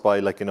caused by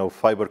like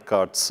fiber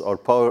cuts or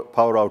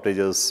power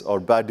outages or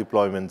bad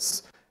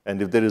deployments. And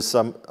if there is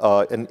some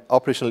an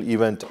operational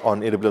event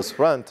on AWS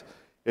front,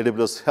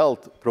 AWS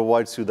Health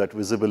provides you that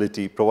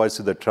visibility, provides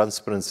you that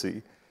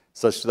transparency,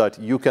 such that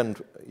you can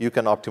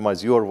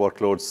optimize your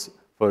workloads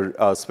for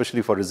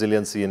especially for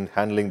resiliency in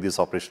handling these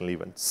operational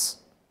events.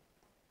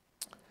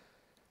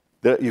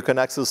 You can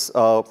access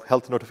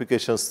health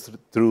notifications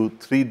through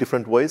 3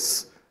 different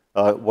ways.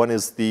 One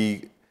is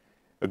a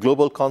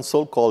global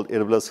console called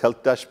AWS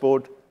Health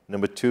Dashboard.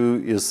 Number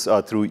 2 is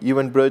through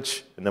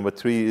EventBridge. And number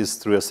 3 is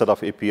through a set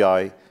of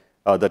API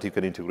that you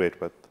can integrate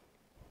with.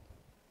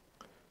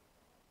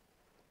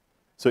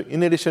 So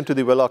in addition to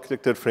the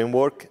well-architected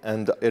framework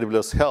and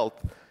AWS Health,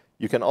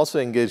 you can also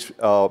engage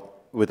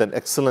with an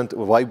excellent,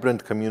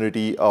 vibrant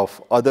community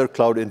of other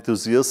cloud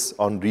enthusiasts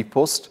on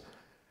Repost.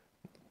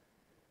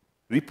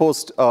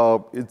 Repost,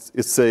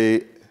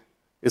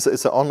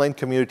 it's an online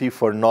community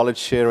for knowledge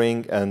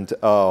sharing and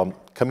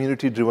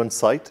community-driven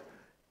site.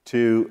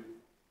 It's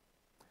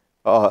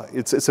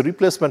a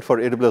replacement for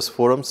AWS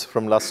forums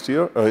from last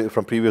year,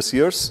 from previous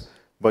years.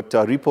 But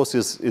Repost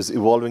is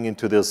evolving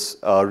into this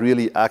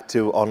really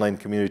active online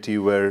community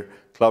where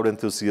cloud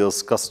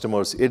enthusiasts,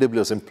 customers,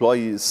 AWS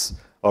employees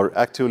are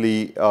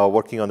actively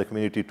working on the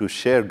community to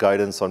share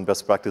guidance on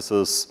best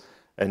practices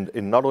and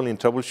not only in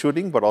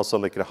troubleshooting, but also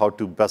like how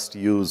to best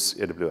use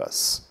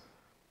AWS.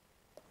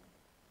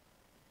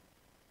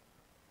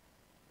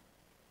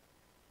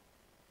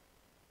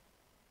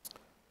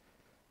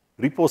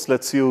 Repost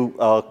lets you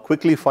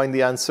quickly find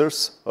the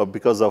answers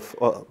because of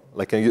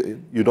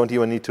you don't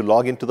even need to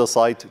log into the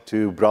site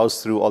to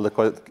browse through all the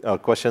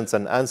questions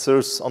and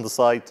answers on the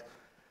site.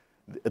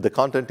 The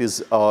content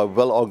is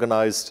well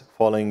organized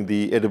following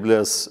the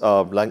AWS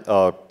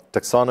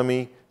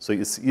taxonomy, so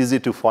it's easy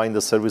to find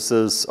the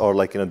services or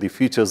the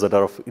features that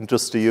are of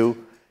interest to you.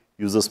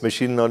 Uses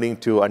machine learning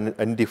to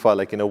identify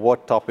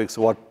what topics,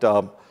 what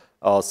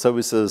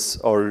services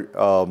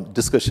or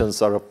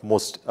discussions are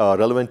most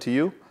relevant to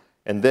you.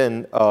 And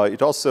then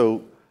it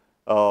also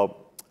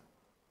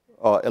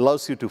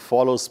allows you to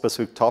follow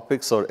specific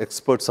topics or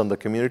experts on the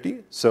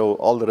community. So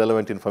all the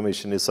relevant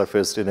information is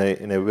surfaced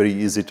in a very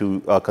easy to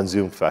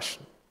consume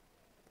fashion.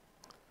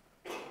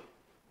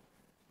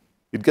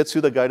 It gets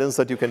you the guidance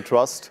that you can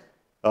trust,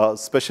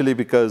 especially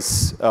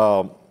because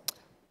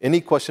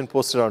any question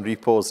posted on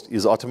Repost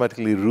is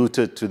automatically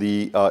routed to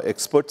the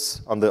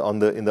experts in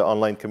the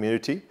online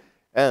community.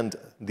 And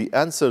the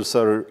answers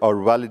are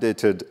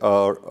validated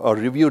or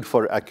reviewed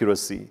for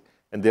accuracy.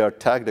 And they are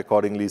tagged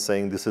accordingly,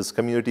 saying this is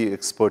community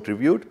expert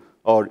reviewed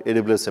or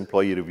AWS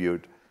employee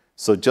reviewed.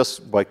 So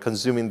just by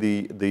consuming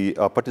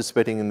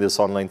participating in this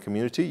online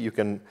community, you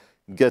can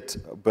get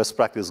best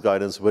practice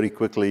guidance very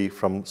quickly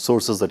from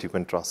sources that you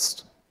can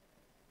trust.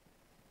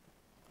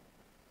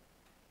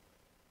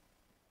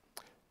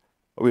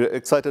 We're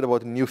excited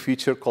about a new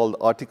feature called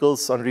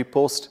Articles on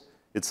Repost.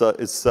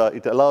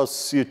 It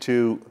allows you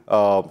to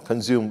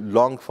consume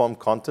long-form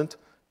content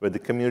where the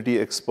community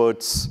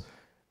experts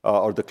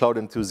or the cloud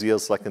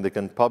enthusiasts, they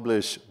can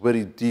publish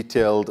very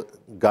detailed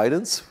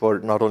guidance for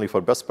not only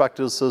for best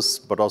practices,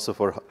 but also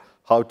for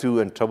how-to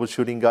and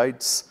troubleshooting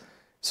guides.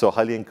 So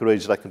highly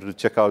encourage to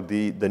check out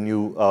the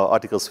new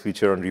articles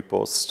feature on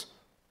Repost.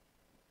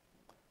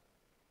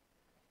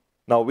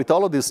 Now, with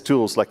all of these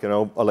tools, like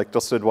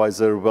Trusted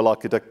Advisor,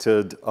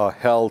 Well-Architected,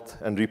 Health,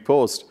 and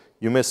Repost,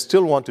 you may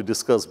still want to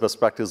discuss best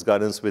practice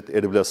guidance with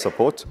AWS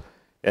support.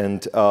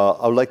 And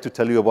I would like to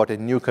tell you about a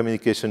new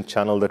communication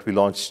channel that we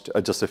launched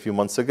just a few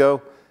months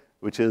ago,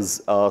 which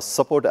is a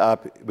support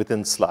app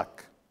within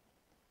Slack.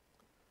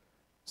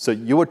 So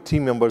your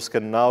team members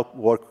can now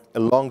work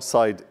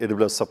alongside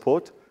AWS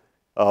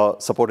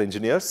support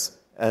engineers,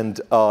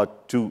 and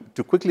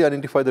to quickly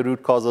identify the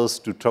root causes,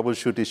 to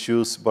troubleshoot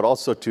issues, but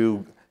also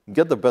to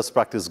get the best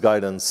practice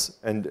guidance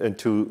and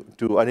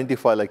to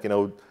identify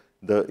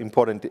the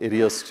important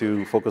areas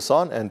to focus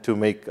on and to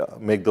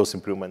make those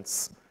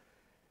improvements.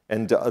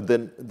 And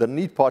then the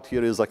neat part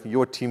here is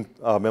your team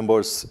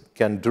members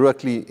can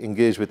directly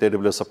engage with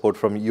AWS support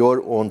from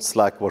your own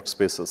Slack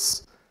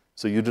workspaces.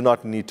 So you do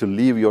not need to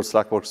leave your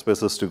Slack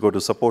workspaces to go to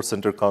Support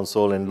Center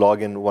console and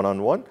log in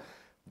one-on-one,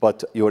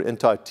 but your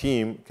entire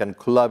team can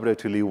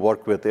collaboratively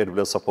work with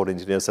AWS support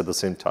engineers at the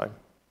same time.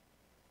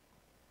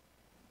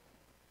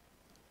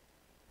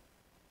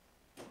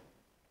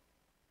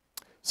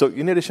 So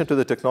in addition to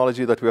the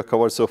technology that we have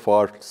covered so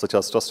far, such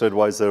as Trusted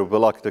Advisor,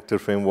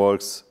 Well-Architected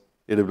Frameworks,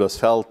 AWS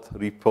Health,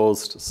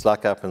 Repost,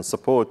 Slack app, and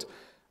support,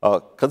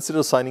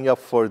 consider signing up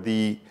for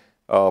the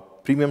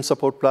premium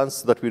support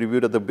plans that we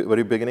reviewed at the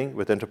very beginning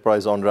with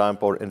Enterprise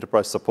On-Ramp or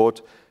Enterprise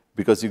Support,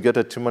 because you get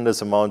a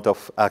tremendous amount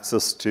of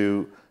access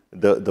to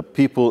the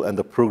people and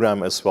the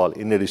program as well,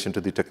 in addition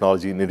to the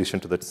technology, in addition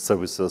to the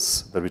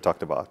services that we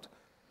talked about.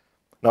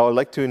 Now, I'd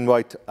like to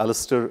invite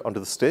Alistair onto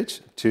the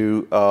stage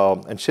to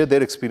and share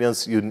their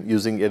experience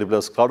using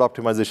AWS Cloud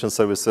Optimization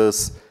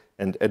Services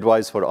and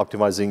advice for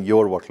optimizing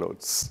your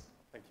workloads.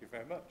 Thank you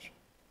very much.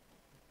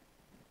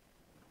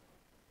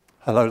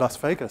 Hello, Las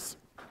Vegas.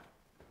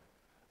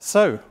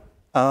 So,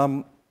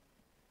 my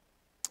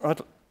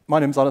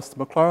name is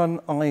Alistair McLaren.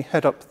 I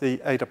head up the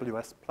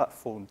AWS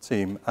platform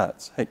team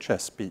at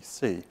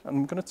HSBC. And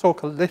I'm going to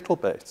talk a little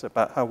bit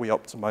about how we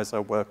optimize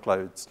our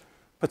workloads,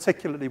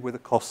 particularly with a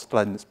cost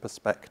lens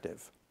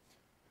perspective.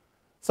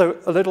 So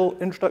a little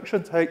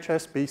introduction to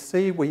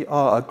HSBC. We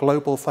are a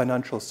global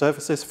financial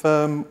services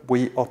firm.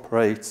 We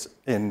operate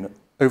in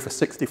over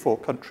 64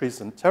 countries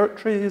and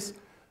territories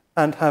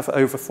and have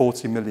over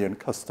 40 million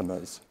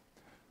customers.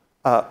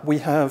 We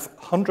have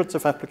hundreds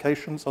of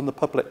applications on the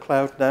public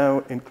cloud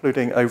now,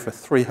 including over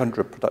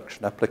 300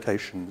 production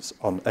applications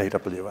on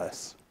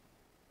AWS.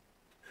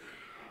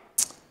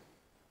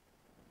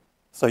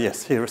 So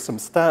yes, here are some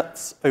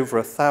stats. Over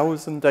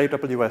 1,000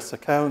 AWS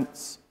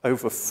accounts,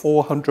 over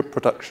 400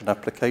 production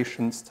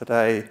applications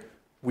today.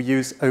 We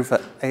use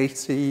over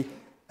 80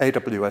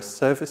 AWS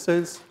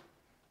services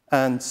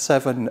and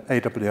 7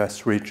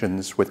 AWS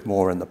regions with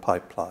more in the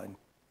pipeline.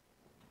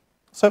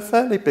 So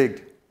fairly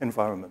big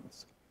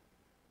environments.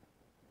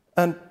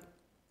 And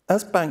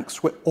as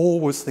banks, we're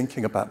always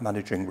thinking about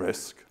managing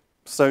risk.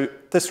 So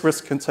this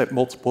risk can take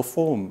multiple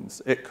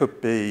forms. It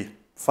could be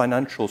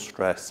financial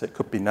stress, it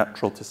could be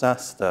natural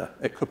disaster,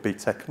 it could be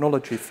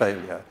technology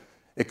failure,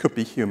 it could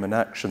be human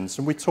actions.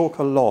 And we talk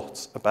a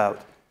lot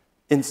about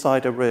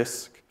insider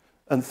risk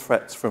and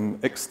threats from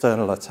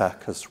external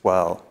attack as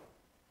well.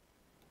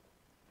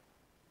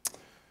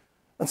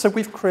 And so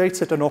we've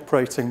created an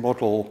operating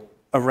model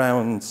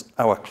around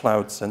our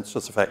cloud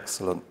centers of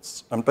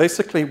excellence. And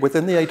basically,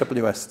 within the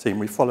AWS team,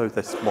 we follow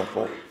this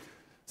model.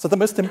 So the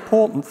most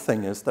important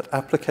thing is that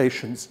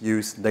applications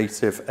use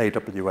native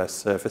AWS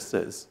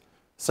services.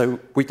 So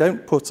we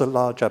don't put a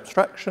large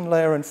abstraction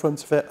layer in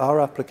front of it. Our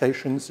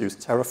applications use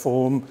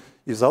Terraform,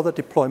 use other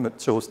deployment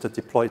tools to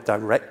deploy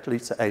directly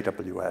to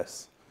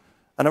AWS.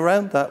 And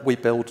around that, we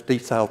build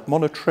detailed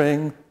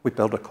monitoring, we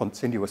build a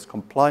continuous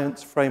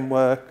compliance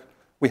framework,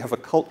 we have a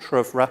culture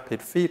of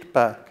rapid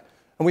feedback,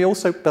 and we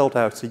also build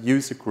out a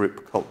user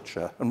group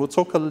culture. And we'll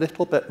talk a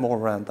little bit more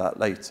around that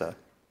later.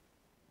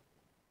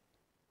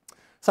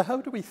 So how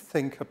do we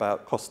think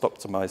about cost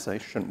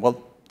optimization?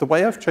 Well, the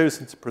way I've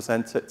chosen to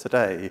present it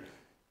today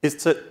is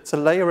to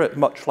layer it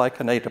much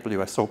like an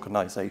AWS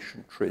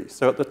organization tree.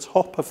 So at the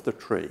top of the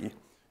tree,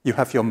 you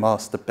have your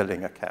master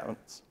billing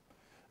account.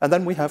 And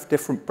then we have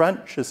different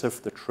branches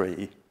of the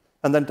tree.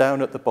 And then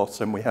down at the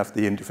bottom, we have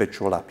the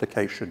individual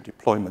application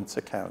deployment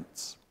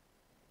accounts.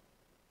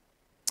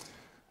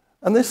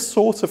 And this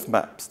sort of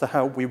maps to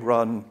how we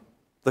run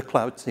the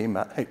cloud team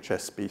at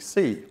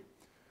HSBC.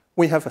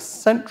 We have a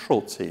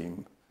central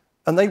team,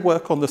 and they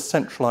work on the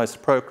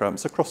centralized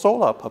programs across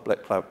all our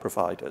public cloud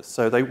providers.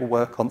 So they will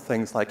work on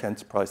things like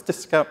enterprise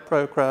discount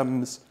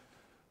programs.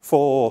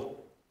 For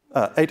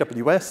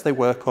AWS, they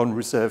work on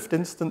reserved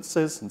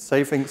instances and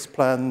savings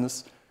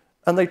plans,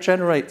 and they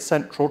generate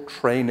central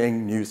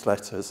training,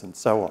 newsletters, and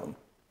so on.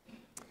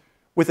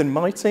 Within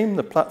my team,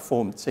 the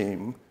platform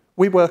team,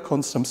 we work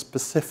on some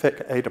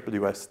specific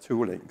AWS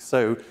tooling.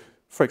 So,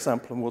 for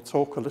example, and we'll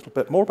talk a little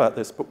bit more about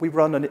this, but we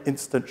run an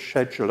instant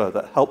scheduler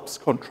that helps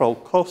control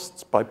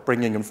costs by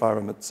bringing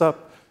environments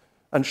up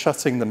and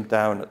shutting them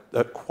down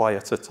at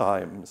quieter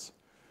times.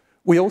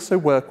 We also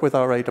work with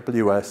our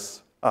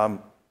AWS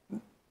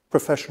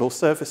professional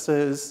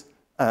services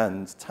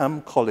and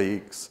TAM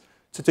colleagues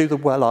to do the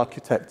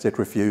well-architected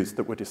reviews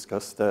that were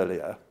discussed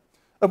earlier.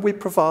 And we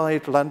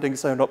provide landing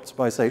zone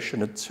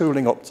optimization and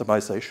tooling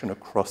optimization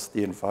across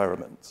the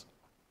environment.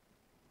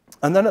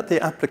 And then at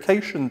the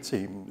application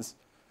teams,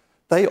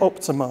 they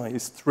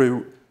optimize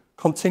through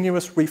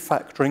continuous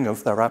refactoring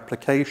of their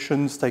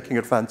applications, taking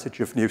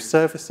advantage of new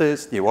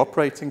services, new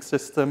operating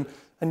system,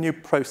 and new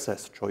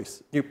processor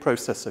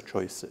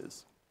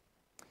choices.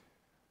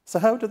 So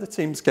how do the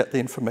teams get the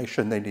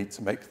information they need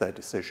to make their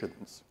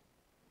decisions?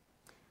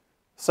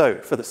 So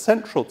for the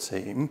central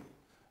team,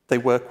 they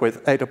work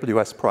with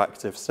AWS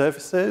Proactive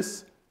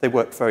Services. They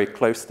work very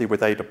closely with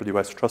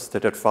AWS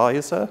Trusted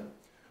Advisor.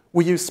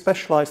 We use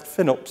specialized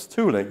FinOps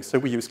tooling, so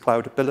we use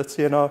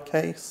Cloudability in our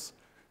case.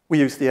 We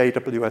use the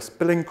AWS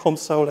Billing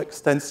Console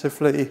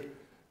extensively.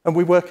 And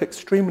we work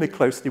extremely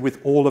closely with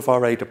all of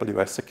our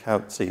AWS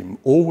account team,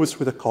 always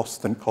with a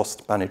cost and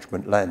cost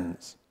management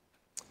lens.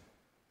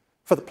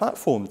 For the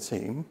platform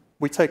team,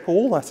 we take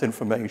all that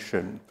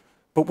information,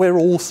 but we're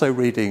also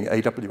reading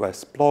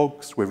AWS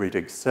blogs, we're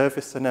reading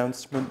service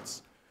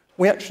announcements,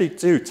 We actually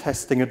do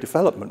testing and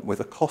development with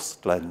a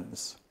cost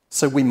lens.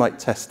 So we might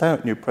test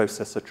out new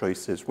processor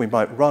choices. We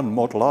might run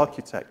model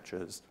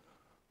architectures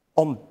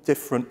on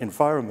different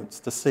environments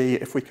to see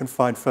if we can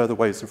find further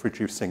ways of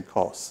reducing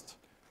cost.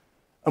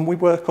 And we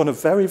work on a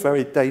very,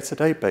 very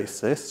day-to-day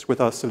basis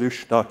with our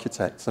solution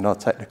architects and our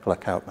technical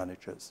account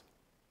managers.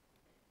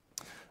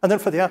 And then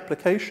for the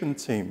application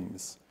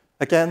teams,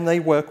 again, they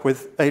work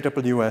with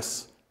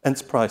AWS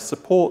Enterprise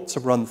Support to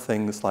run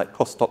things like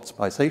cost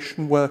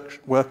optimization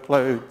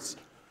workloads.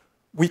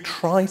 We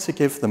try to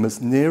give them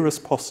as near as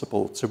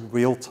possible to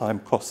real-time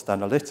cost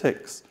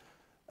analytics,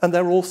 and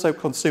they're also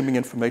consuming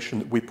information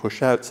that we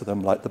push out to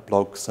them, like the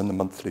blogs and the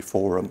monthly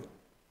forum.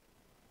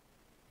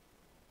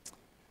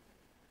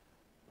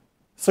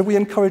 So we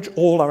encourage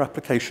all our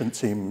application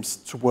teams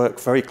to work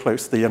very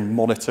closely and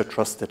monitor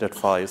Trusted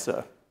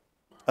Advisor.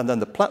 And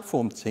then the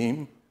platform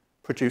team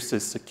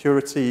produces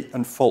security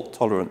and fault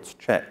tolerance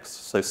checks.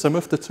 So some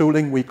of the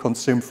tooling we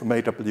consume from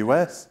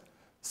AWS,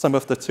 some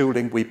of the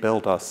tooling we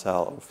build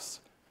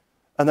ourselves.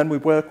 And then we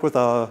work with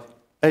our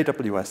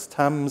AWS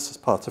TAMs as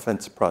part of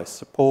enterprise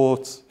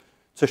support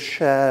to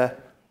share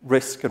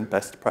risk and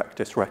best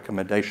practice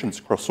recommendations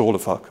across all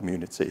of our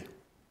community.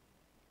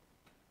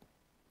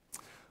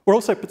 We're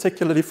also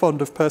particularly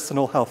fond of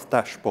personal health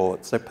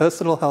dashboards. So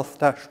personal health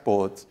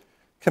dashboards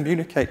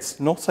communicates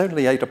not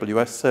only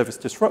AWS service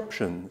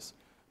disruptions,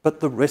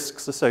 but the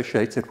risks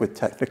associated with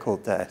technical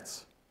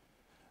debt.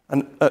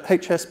 And at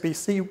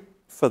HSBC,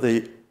 for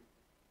the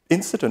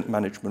incident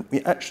management,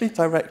 we actually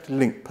directly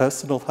link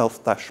personal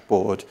health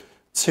dashboard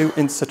to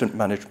incident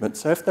management.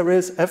 So if there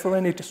is ever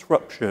any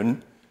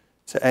disruption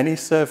to any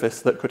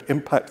service that could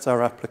impact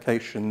our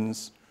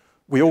applications,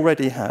 we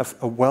already have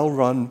a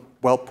well-run,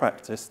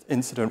 well-practiced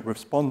incident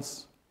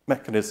response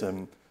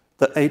mechanism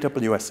that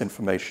AWS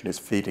information is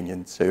feeding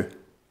into.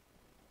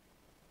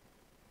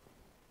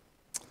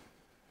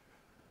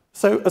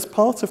 So as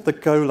part of the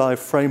Go Live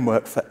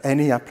framework for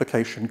any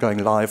application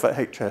going live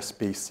at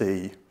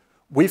HSBC,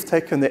 we've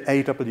taken the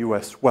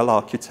AWS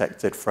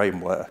Well-Architected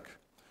Framework.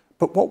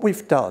 But what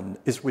we've done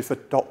is we've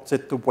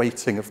adopted the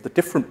weighting of the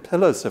different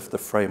pillars of the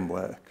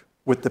framework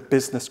with the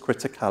business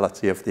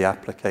criticality of the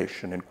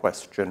application in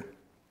question.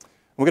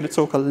 We're going to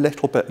talk a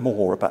little bit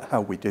more about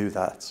how we do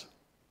that.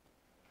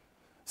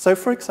 So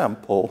for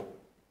example,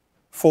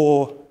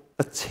 for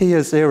a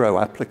tier 0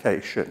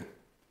 application,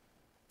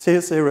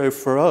 tier 0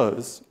 for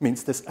us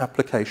means this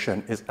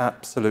application is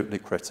absolutely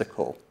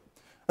critical.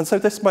 And so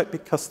this might be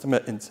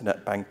customer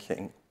internet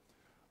banking.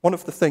 One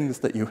of the things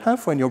that you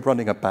have when you're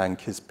running a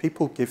bank is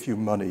people give you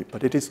money,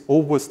 but it is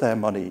always their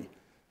money.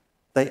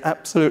 They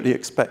absolutely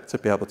expect to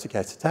be able to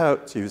get it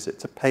out, to use it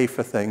to pay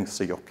for things,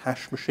 so your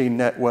cash machine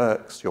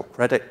networks, your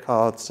credit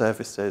card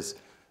services,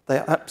 they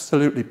are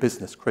absolutely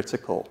business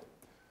critical.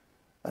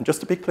 And just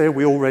to be clear,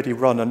 we already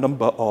run a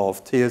number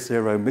of tier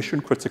 0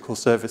 mission critical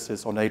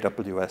services on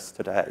AWS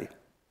today.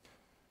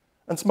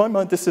 And to my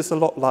mind, this is a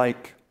lot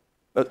like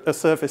a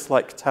service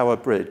like Tower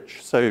Bridge.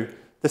 So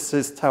this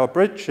is Tower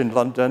Bridge in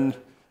London.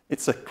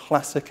 It's a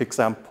classic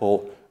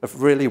example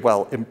of really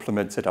well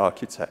implemented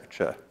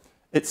architecture.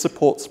 It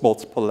supports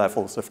multiple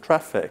levels of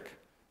traffic.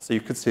 So you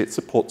can see it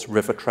supports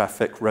river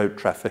traffic, road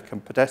traffic,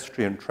 and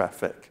pedestrian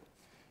traffic.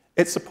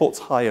 It supports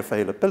high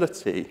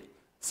availability.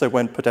 So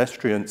when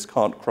pedestrians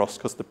can't cross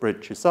because the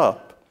bridge is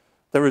up,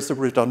 there is a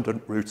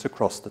redundant route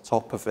across the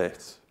top of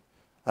it.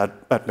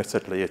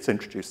 Admittedly, it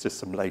introduces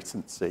some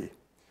latency.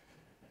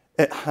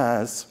 It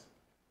has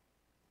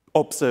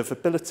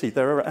observability.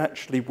 There are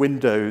actually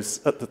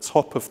windows at the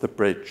top of the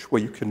bridge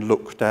where you can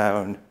look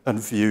down and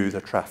view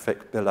the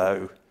traffic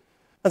below.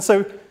 And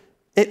so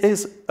it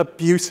is a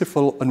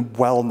beautiful and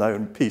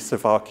well-known piece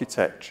of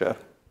architecture.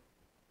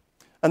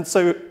 And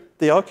so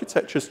the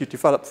architectures you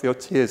develop for your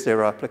tier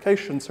 0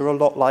 applications are a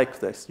lot like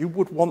this. You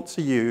would want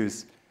to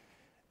use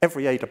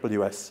every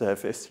AWS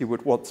service. You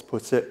would want to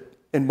put it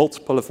in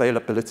multiple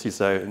availability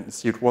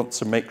zones. You'd want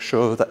to make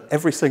sure that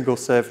every single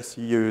service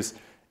you use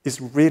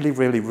is really,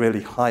 really,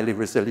 really highly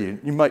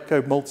resilient. You might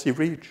go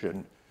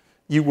multi-region.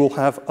 You will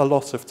have a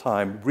lot of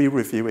time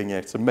re-reviewing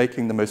it and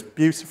making the most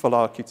beautiful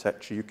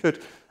architecture you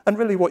could. And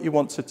really what you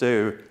want to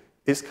do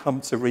is come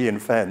to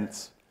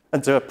reInvent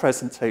and do a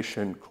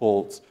presentation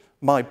called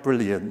My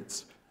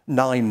Brilliant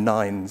 9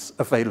 Nines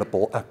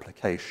Available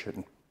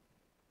Application.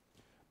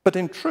 But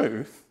in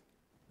truth,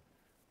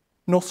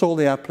 not all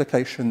the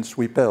applications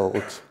we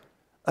build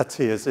are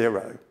tier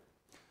 0.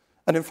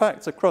 And in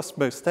fact, across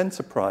most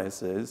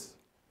enterprises,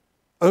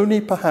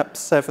 only perhaps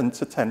 7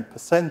 to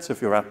 10%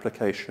 of your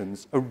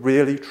applications are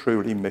really,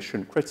 truly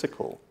mission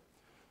critical.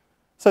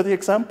 So the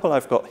example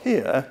I've got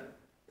here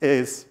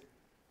is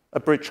a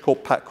bridge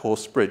called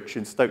Packhorse Bridge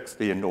in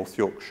Stokesley in North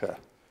Yorkshire.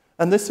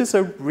 And this is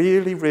a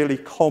really, really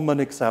common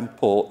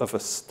example of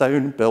a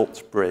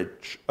stone-built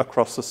bridge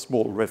across a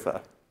small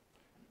river.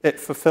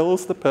 It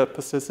fulfills the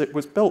purposes it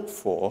was built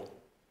for.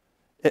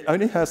 It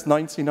only has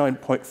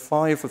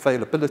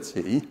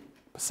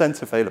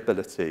 99.5%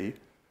 availability,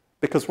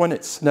 because when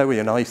it's snowy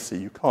and icy,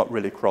 you can't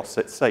really cross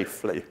it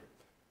safely.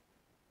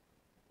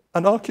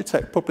 An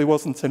architect probably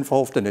wasn't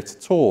involved in it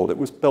at all. It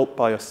was built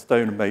by a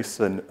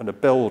stonemason and a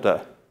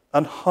builder.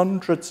 And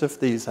hundreds of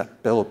these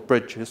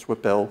bridges were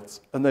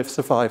built, and they've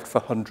survived for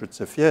hundreds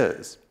of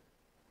years.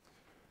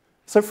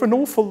 So for an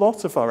awful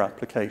lot of our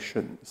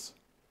applications,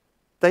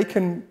 they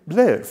can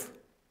live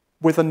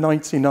with a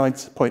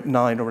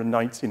 99.9 or a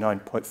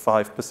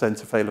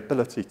 99.5%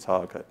 availability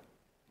target.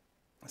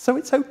 So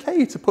it's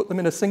okay to put them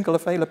in a single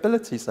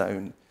availability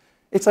zone.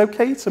 It's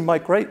okay to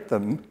migrate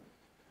them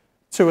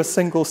to a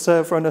single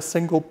server and a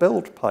single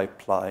build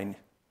pipeline.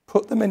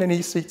 Put them in an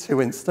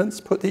EC2 instance,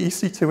 put the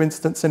EC2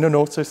 instance in an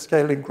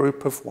auto-scaling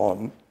group of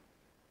one,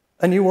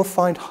 and you will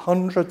find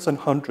hundreds and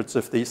hundreds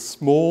of these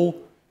small,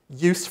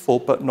 useful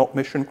but not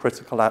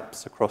mission-critical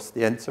apps across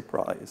the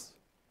enterprise.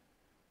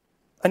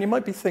 And you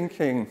might be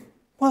thinking,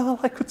 well,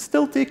 I could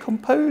still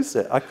decompose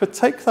it. I could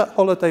take that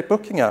holiday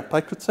booking app,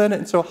 I could turn it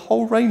into a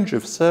whole range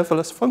of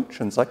serverless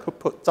functions. I could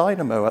put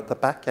Dynamo at the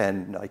back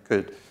end. I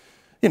could,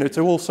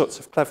 do all sorts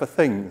of clever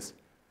things.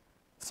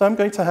 So I'm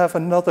going to have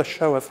another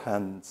show of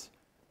hands.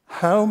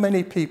 How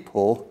many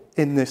people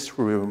in this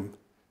room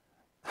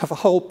have a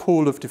whole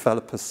pool of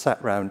developers sat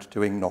around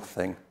doing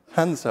nothing?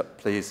 Hands up,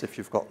 please, if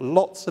you've got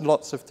lots and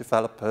lots of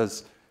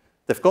developers.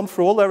 They've gone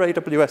through all their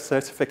AWS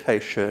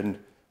certification,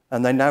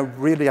 and they now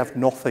really have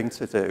nothing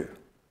to do.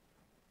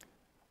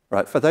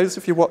 Right, for those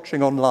of you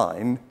watching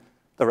online,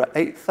 there are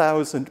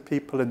 8,000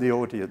 people in the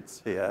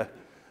audience here,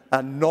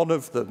 and none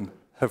of them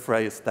have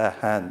raised their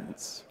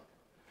hands.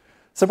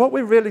 So what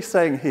we're really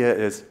saying here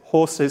is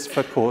horses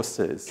for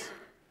courses.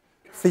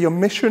 For your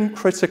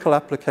mission-critical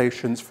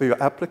applications, for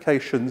your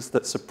applications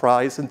that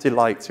surprise and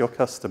delight your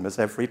customers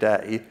every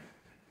day,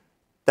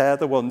 they're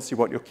the ones you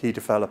want your key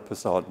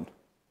developers on.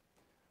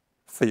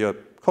 For your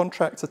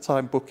contractor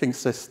time booking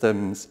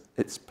systems,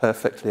 it's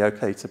perfectly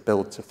okay to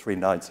build to 3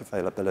 nines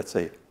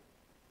availability.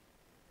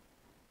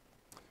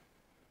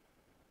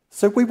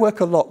 So we work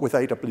a lot with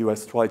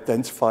AWS to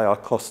identify our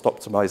cost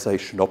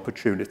optimization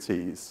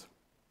opportunities.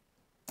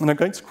 And I'm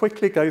going to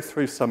quickly go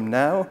through some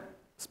now,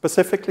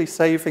 specifically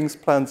savings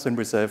plans and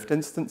reserved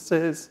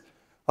instances,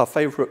 our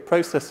favorite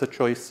processor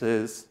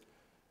choices,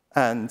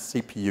 and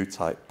CPU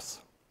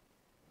types.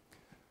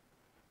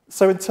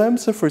 So in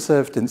terms of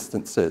reserved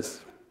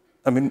instances,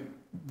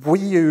 we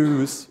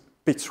use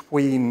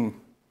between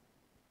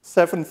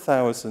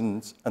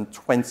 7,000 and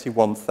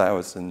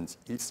 21,000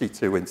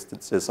 EC2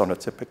 instances on a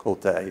typical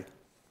day.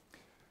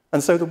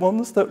 And so the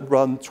ones that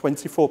run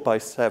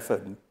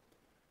 24/7,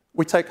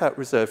 we take out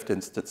reserved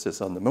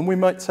instances on them. And we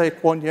might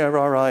take 1-year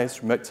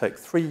RIs, we might take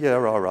 3-year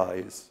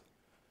RIs.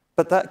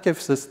 But that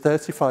gives us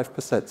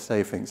 35%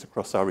 savings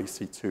across our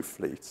EC2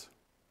 fleet.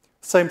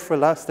 Same for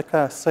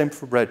Elasticast, same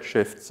for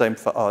Redshift, same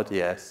for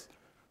RDS.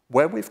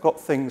 Where we've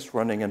got things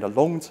running in a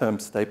long-term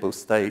stable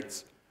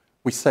state,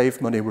 we save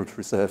money with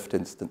reserved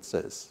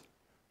instances.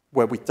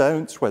 Where we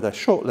don't, where they're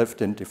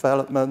short-lived in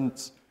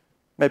development,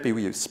 maybe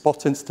we use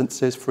spot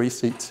instances for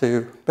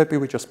EC2, maybe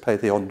we just pay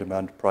the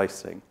on-demand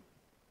pricing.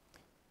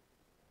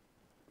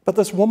 But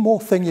there's one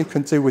more thing you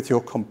can do with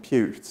your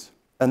compute,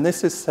 and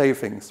this is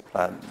savings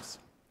plans.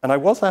 And I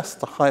was asked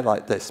to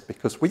highlight this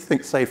because we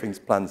think savings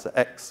plans are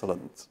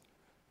excellent.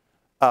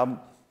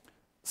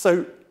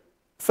 So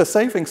for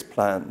savings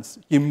plans,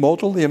 you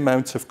model the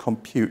amount of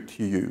compute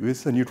you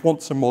use, and you'd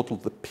want to model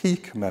the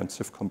peak amount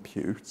of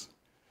compute,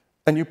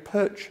 and you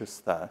purchase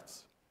that.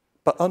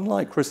 But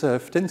unlike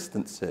reserved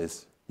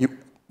instances,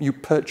 you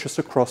purchase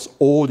across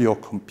all your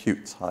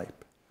compute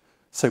type.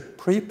 So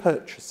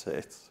pre-purchase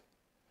it,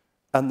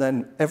 and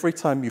then every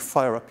time you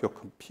fire up your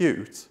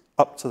compute,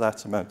 up to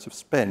that amount of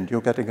spend,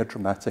 you're getting a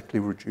dramatically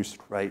reduced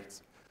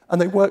rate.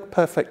 And they work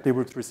perfectly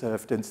with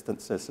reserved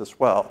instances as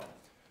well.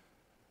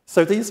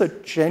 So these are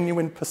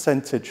genuine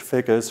percentage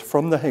figures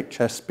from the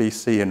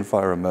HSBC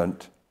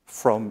environment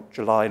from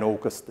July and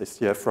August this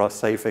year for our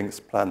savings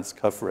plans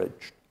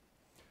coverage.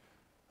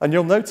 And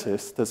you'll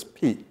notice there's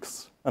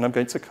peaks, and I'm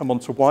going to come on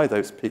to why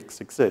those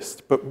peaks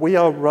exist, but we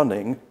are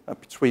running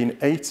at between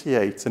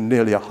 88 and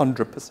nearly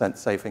 100%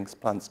 savings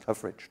plans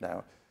coverage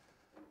now.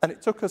 And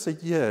it took us a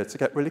year to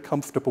get really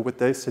comfortable with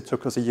this. It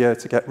took us a year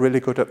to get really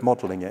good at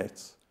modeling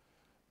it.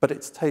 But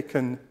it's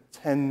taken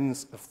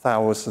tens of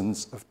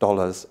thousands of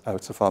dollars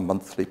out of our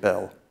monthly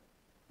bill.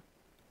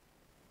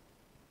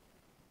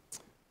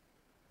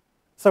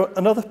 So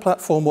another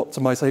platform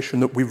optimization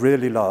that we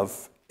really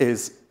love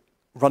is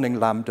running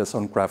Lambdas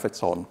on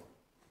Graviton.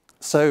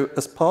 So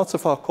as part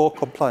of our core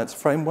compliance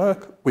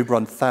framework, we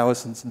run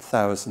thousands and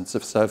thousands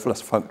of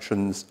serverless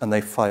functions, and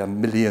they fire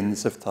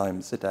millions of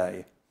times a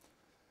day.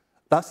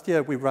 Last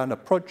year, we ran a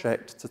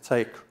project to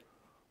take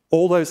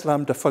all those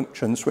Lambda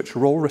functions, which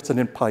are all written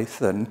in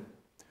Python.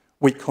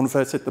 We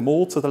converted them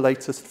all to the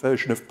latest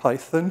version of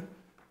Python,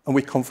 and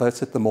we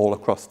converted them all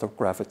across to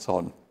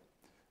Graviton.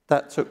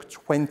 That took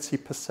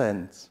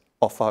 20%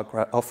 off our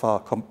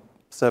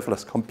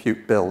serverless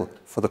compute bill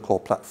for the core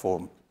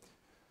platform.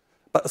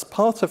 But as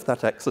part of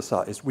that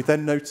exercise, we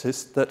then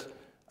noticed that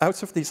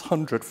out of these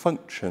 100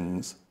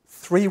 functions,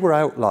 3 were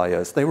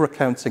outliers. They were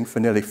accounting for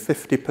nearly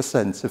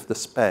 50% of the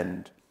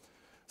spend.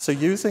 So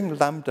using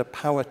Lambda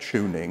power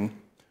tuning,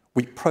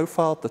 we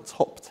profiled the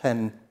top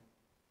 10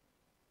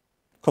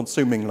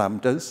 consuming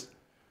Lambdas.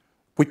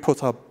 We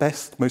put our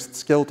best, most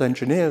skilled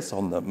engineers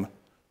on them.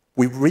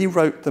 We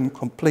rewrote them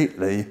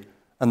completely,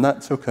 and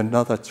that took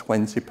another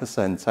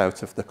 20%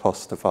 out of the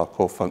cost of our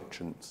core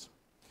functions.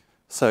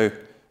 So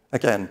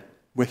again,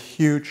 we're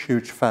huge,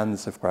 huge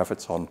fans of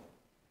Graviton.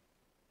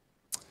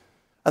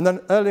 And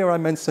then earlier I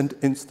mentioned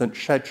Instant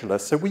Scheduler.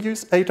 So we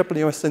use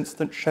AWS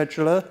Instant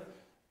Scheduler,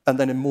 and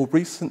then in more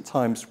recent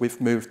times we've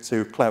moved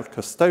to Cloud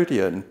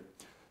Custodian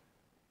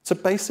to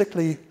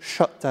basically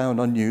shut down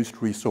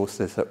unused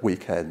resources at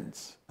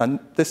weekends.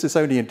 And this is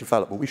only in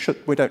development.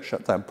 We don't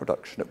shut down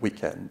production at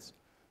weekends.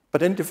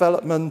 But in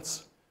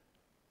development,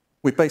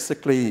 we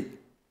basically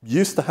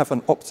used to have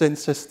an opt-in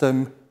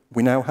system.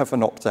 We now have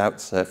an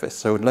opt-out service.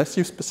 So unless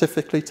you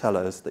specifically tell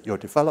us that your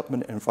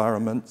development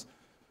environment,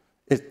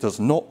 it does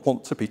not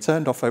want to be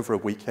turned off over a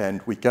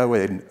weekend, we go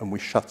in and we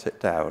shut it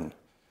down.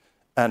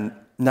 And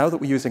now that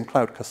we're using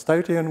Cloud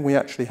Custodian, we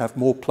actually have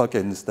more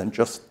plugins than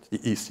just the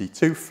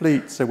EC2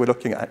 fleet. So we're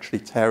looking at actually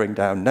tearing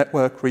down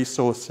network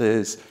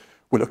resources.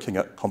 We're looking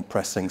at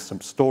compressing some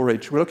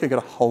storage. We're looking at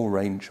a whole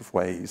range of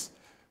ways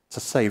to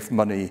save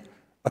money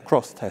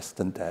across test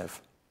and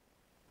dev.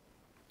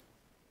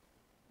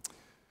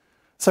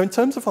 So in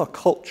terms of our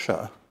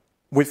culture,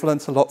 we've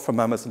learned a lot from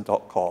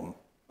Amazon.com.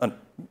 And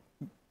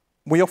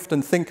we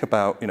often think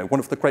about, one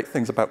of the great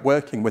things about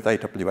working with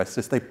AWS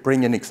is they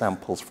bring in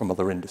examples from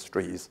other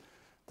industries.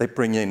 They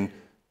bring in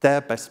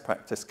their best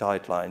practice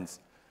guidelines.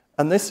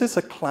 And this is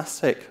a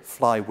classic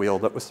flywheel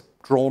that was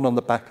drawn on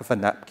the back of a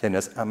napkin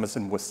as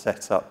Amazon was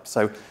set up.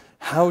 So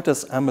how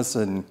does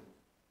Amazon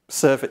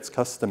serve its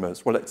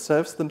customers? Well, it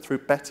serves them through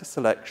better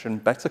selection,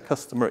 better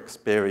customer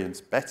experience,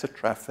 better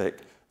traffic.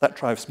 That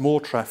drives more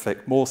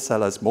traffic, more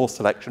sellers, more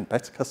selection,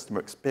 better customer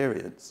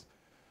experience.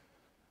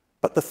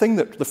 But the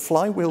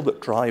flywheel that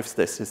drives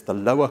this is the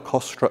lower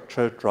cost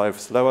structure,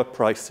 drives lower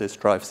prices,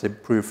 drives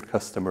improved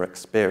customer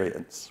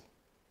experience.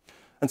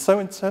 And so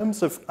in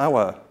terms of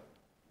our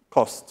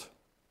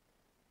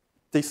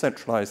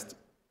decentralized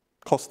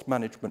cost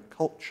management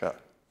culture,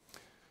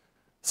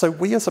 so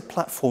we as a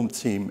platform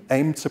team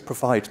aim to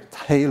provide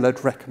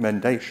tailored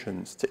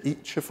recommendations to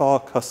each of our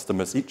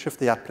customers, each of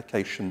the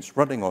applications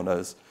running on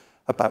us,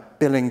 about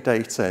billing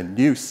data,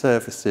 new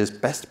services,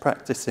 best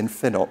practice in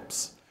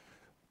FinOps.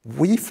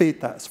 We feed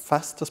that as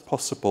fast as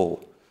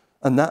possible,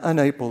 and that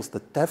enables the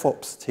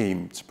DevOps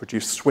team to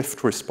produce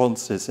swift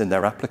responses in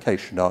their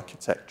application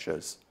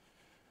architectures.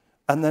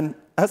 And then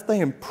as they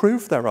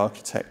improve their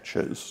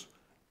architectures,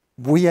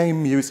 we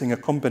aim using a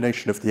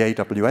combination of the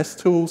AWS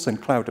tools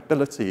and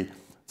Cloudability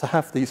to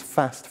have these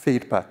fast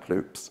feedback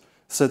loops.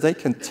 So they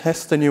can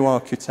test a new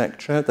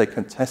architecture, they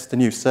can test a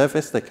new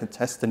service, they can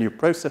test a new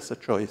processor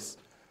choice,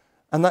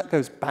 and that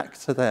goes back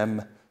to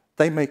them.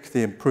 They make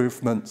the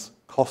improvements,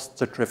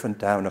 costs are driven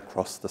down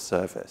across the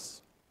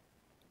service.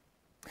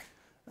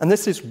 And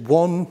this is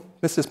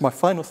my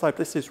final slide,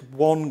 this is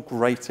one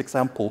great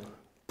example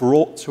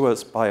brought to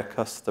us by a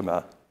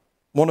customer.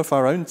 One of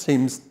our own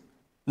teams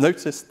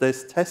noticed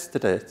this,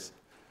 tested it.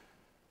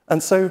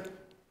 And so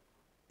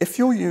if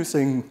you're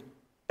using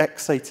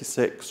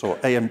x86 or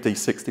AMD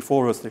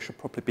 64, as they should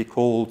probably be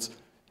called,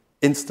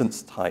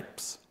 instance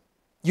types,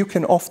 you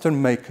can often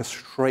make a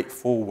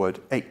straightforward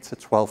 8 to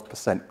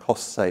 12%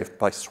 cost save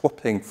by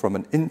swapping from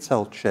an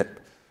Intel chip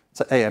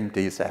to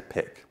AMD's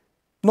EPYC.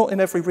 Not in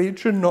every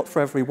region, not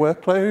for every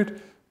workload,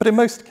 but in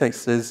most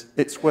cases,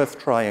 it's worth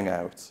trying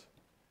out.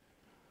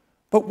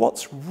 But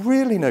what's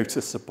really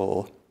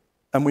noticeable,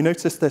 and we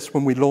noticed this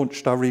when we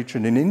launched our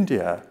region in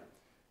India,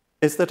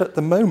 is that at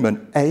the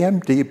moment,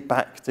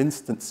 AMD-backed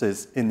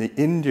instances in the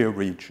India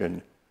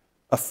region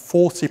are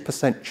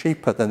 40%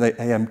 cheaper than the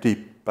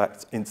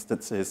AMD-backed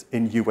instances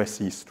in US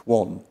East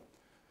 1.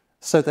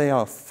 So they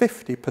are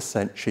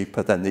 50%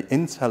 cheaper than the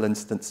Intel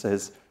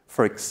instances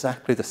for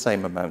exactly the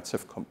same amount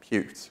of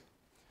compute.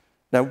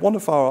 Now, one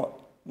of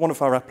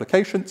our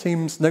application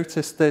teams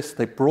noticed this,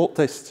 they brought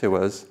this to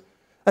us,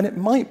 and it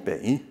might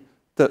be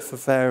that for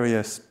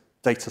various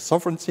data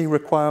sovereignty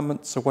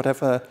requirements or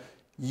whatever,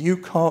 you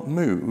can't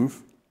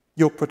move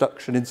your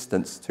production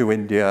instance to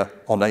India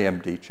on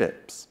AMD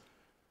chips.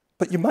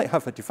 But you might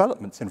have a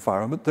development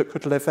environment that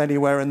could live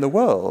anywhere in the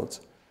world.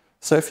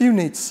 So if you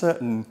need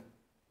certain,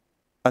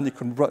 and you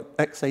can run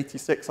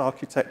x86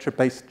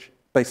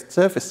 architecture-based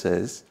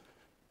services,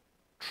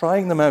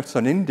 trying them out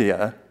on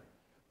India,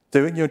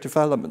 doing your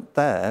development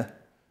there,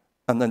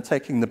 and then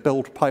taking the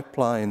build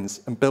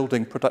pipelines and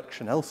building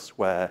production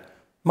elsewhere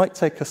might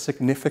take a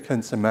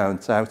significant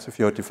amount out of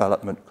your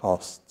development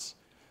costs.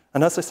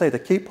 And as I say, the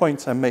key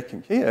point I'm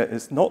making here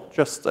is not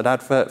just an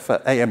advert for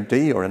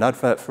AMD or an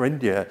advert for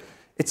India.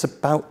 It's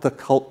about the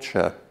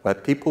culture where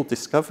people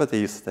discover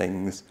these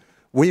things.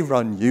 We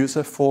run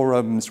user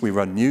forums, we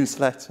run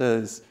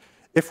newsletters.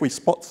 If we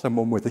spot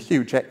someone with a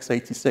huge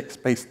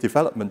x86-based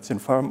development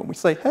environment, we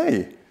say,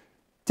 hey,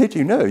 did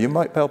you know you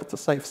might be able to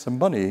save some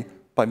money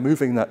by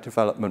moving that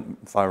development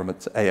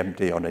environment to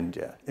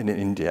AMD in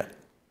India?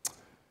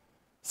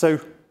 So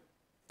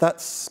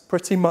that's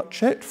pretty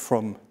much it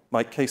from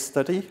my case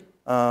study.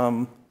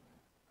 I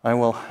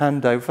will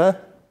hand over,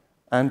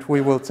 and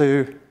we will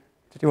do.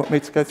 Did you want me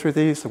to go through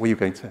these, or were you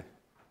going to?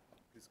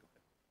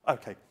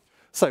 Okay.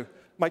 So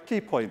my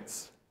key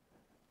points: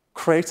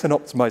 create an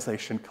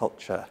optimization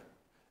culture,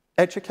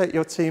 educate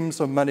your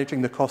teams on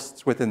managing the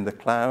costs within the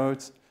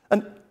cloud,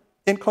 and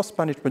in cost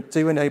management,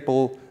 do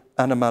enable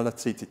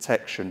anomaly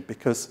detection,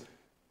 because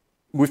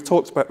we've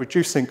talked about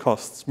reducing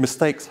costs.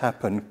 Mistakes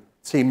happen.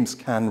 Teams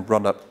can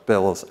run up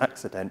bills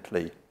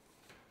accidentally.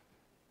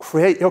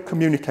 Create your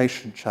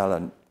communication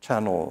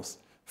channels.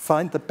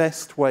 Find the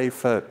best way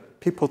for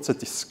people to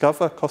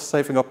discover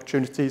cost-saving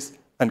opportunities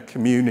and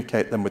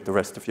communicate them with the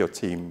rest of your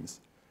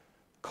teams.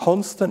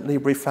 Constantly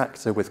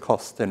refactor with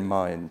cost in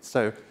mind.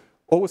 So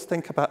always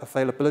think about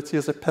availability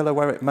as a pillar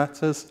where it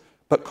matters,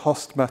 but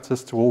cost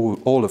matters to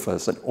all of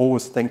us, and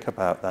always think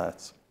about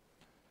that.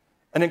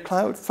 And in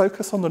cloud,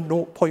 focus on the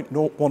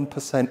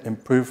 0.01%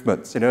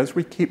 improvements. As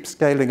we keep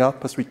scaling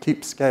up, as we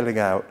keep scaling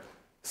out,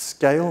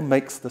 scale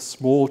makes the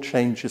small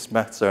changes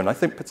matter. And I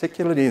think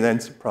particularly in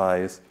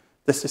enterprise,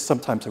 this is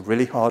sometimes a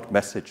really hard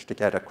message to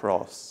get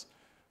across.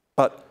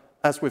 But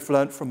as we've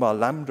learned from our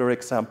Lambda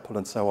example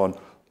and so on,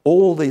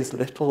 all these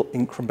little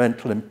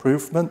incremental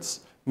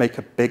improvements make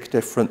a big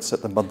difference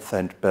at the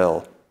month-end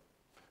bill.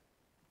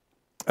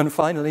 And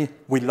finally,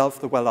 we love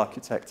the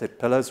well-architected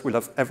pillars. We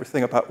love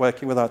everything about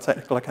working with our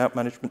technical account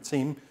management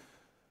team.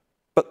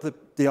 But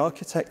the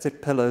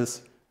architected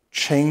pillars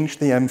change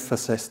the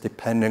emphasis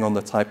depending on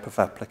the type of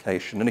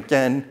application. And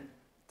again,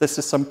 this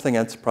is something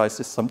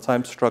enterprises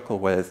sometimes struggle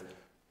with.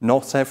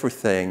 Not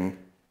everything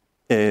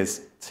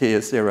is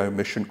tier 0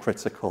 mission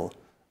critical.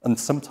 And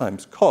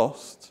sometimes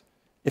cost,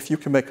 if you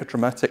can make a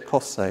dramatic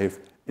cost save,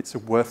 it's a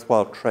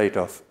worthwhile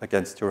trade-off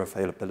against your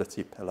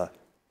availability pillar.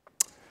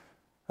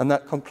 And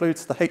that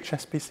concludes the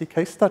HSBC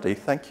case study.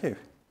 Thank you.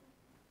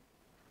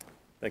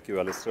 Thank you,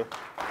 Alistair.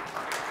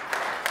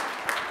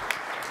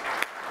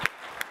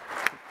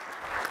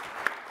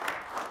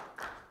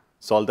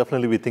 So I'll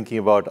definitely be thinking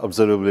about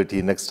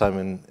observability next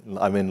time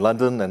I'm in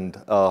London and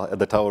at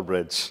the Tower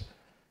Bridge.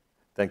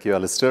 Thank you,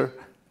 Alistair.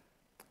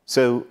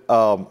 So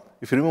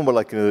if you remember,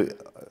 like I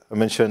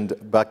mentioned,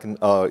 back in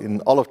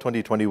all of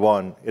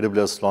 2021,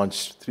 AWS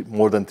launched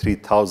more than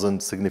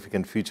 3,000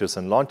 significant features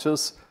and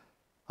launches.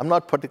 I'm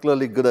not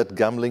particularly good at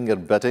gambling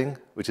and betting,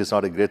 which is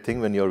not a great thing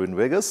when you're in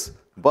Vegas,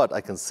 but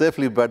I can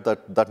safely bet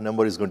that that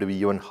number is going to be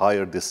even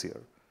higher this year,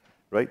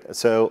 right?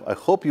 So I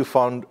hope you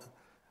found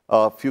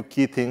a few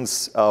key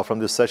things from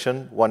this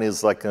session. One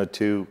is like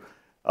using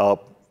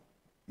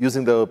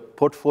the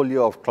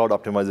portfolio of cloud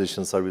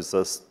optimization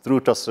services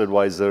through Trusted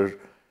Advisor,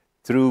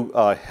 through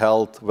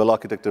Health,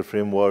 Well-Architected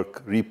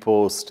Framework,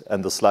 Repost,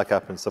 and the Slack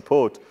app and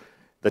support,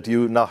 that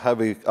you now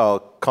have a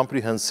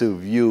comprehensive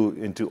view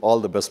into all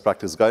the best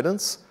practice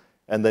guidance.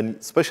 And then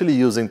especially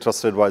using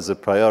Trusted Advisor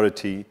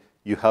Priority,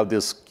 you have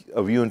this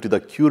view into the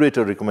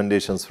curator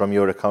recommendations from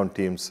your account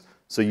teams,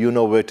 so you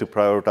know where to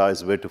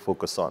prioritize, where to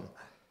focus on.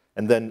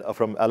 And then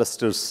from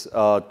Alistair's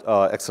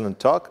excellent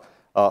talk,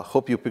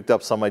 hope you picked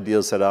up some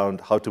ideas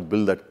around how to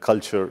build that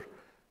culture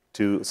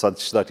to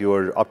such that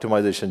your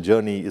optimization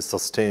journey is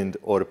sustained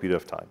over a period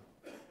of time.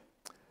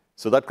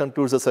 So that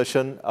concludes the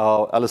session.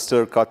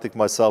 Alistair, Karthik,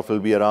 myself will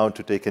be around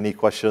to take any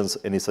questions,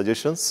 any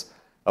suggestions.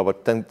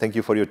 But thank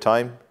you for your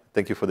time.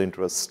 Thank you for the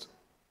interest.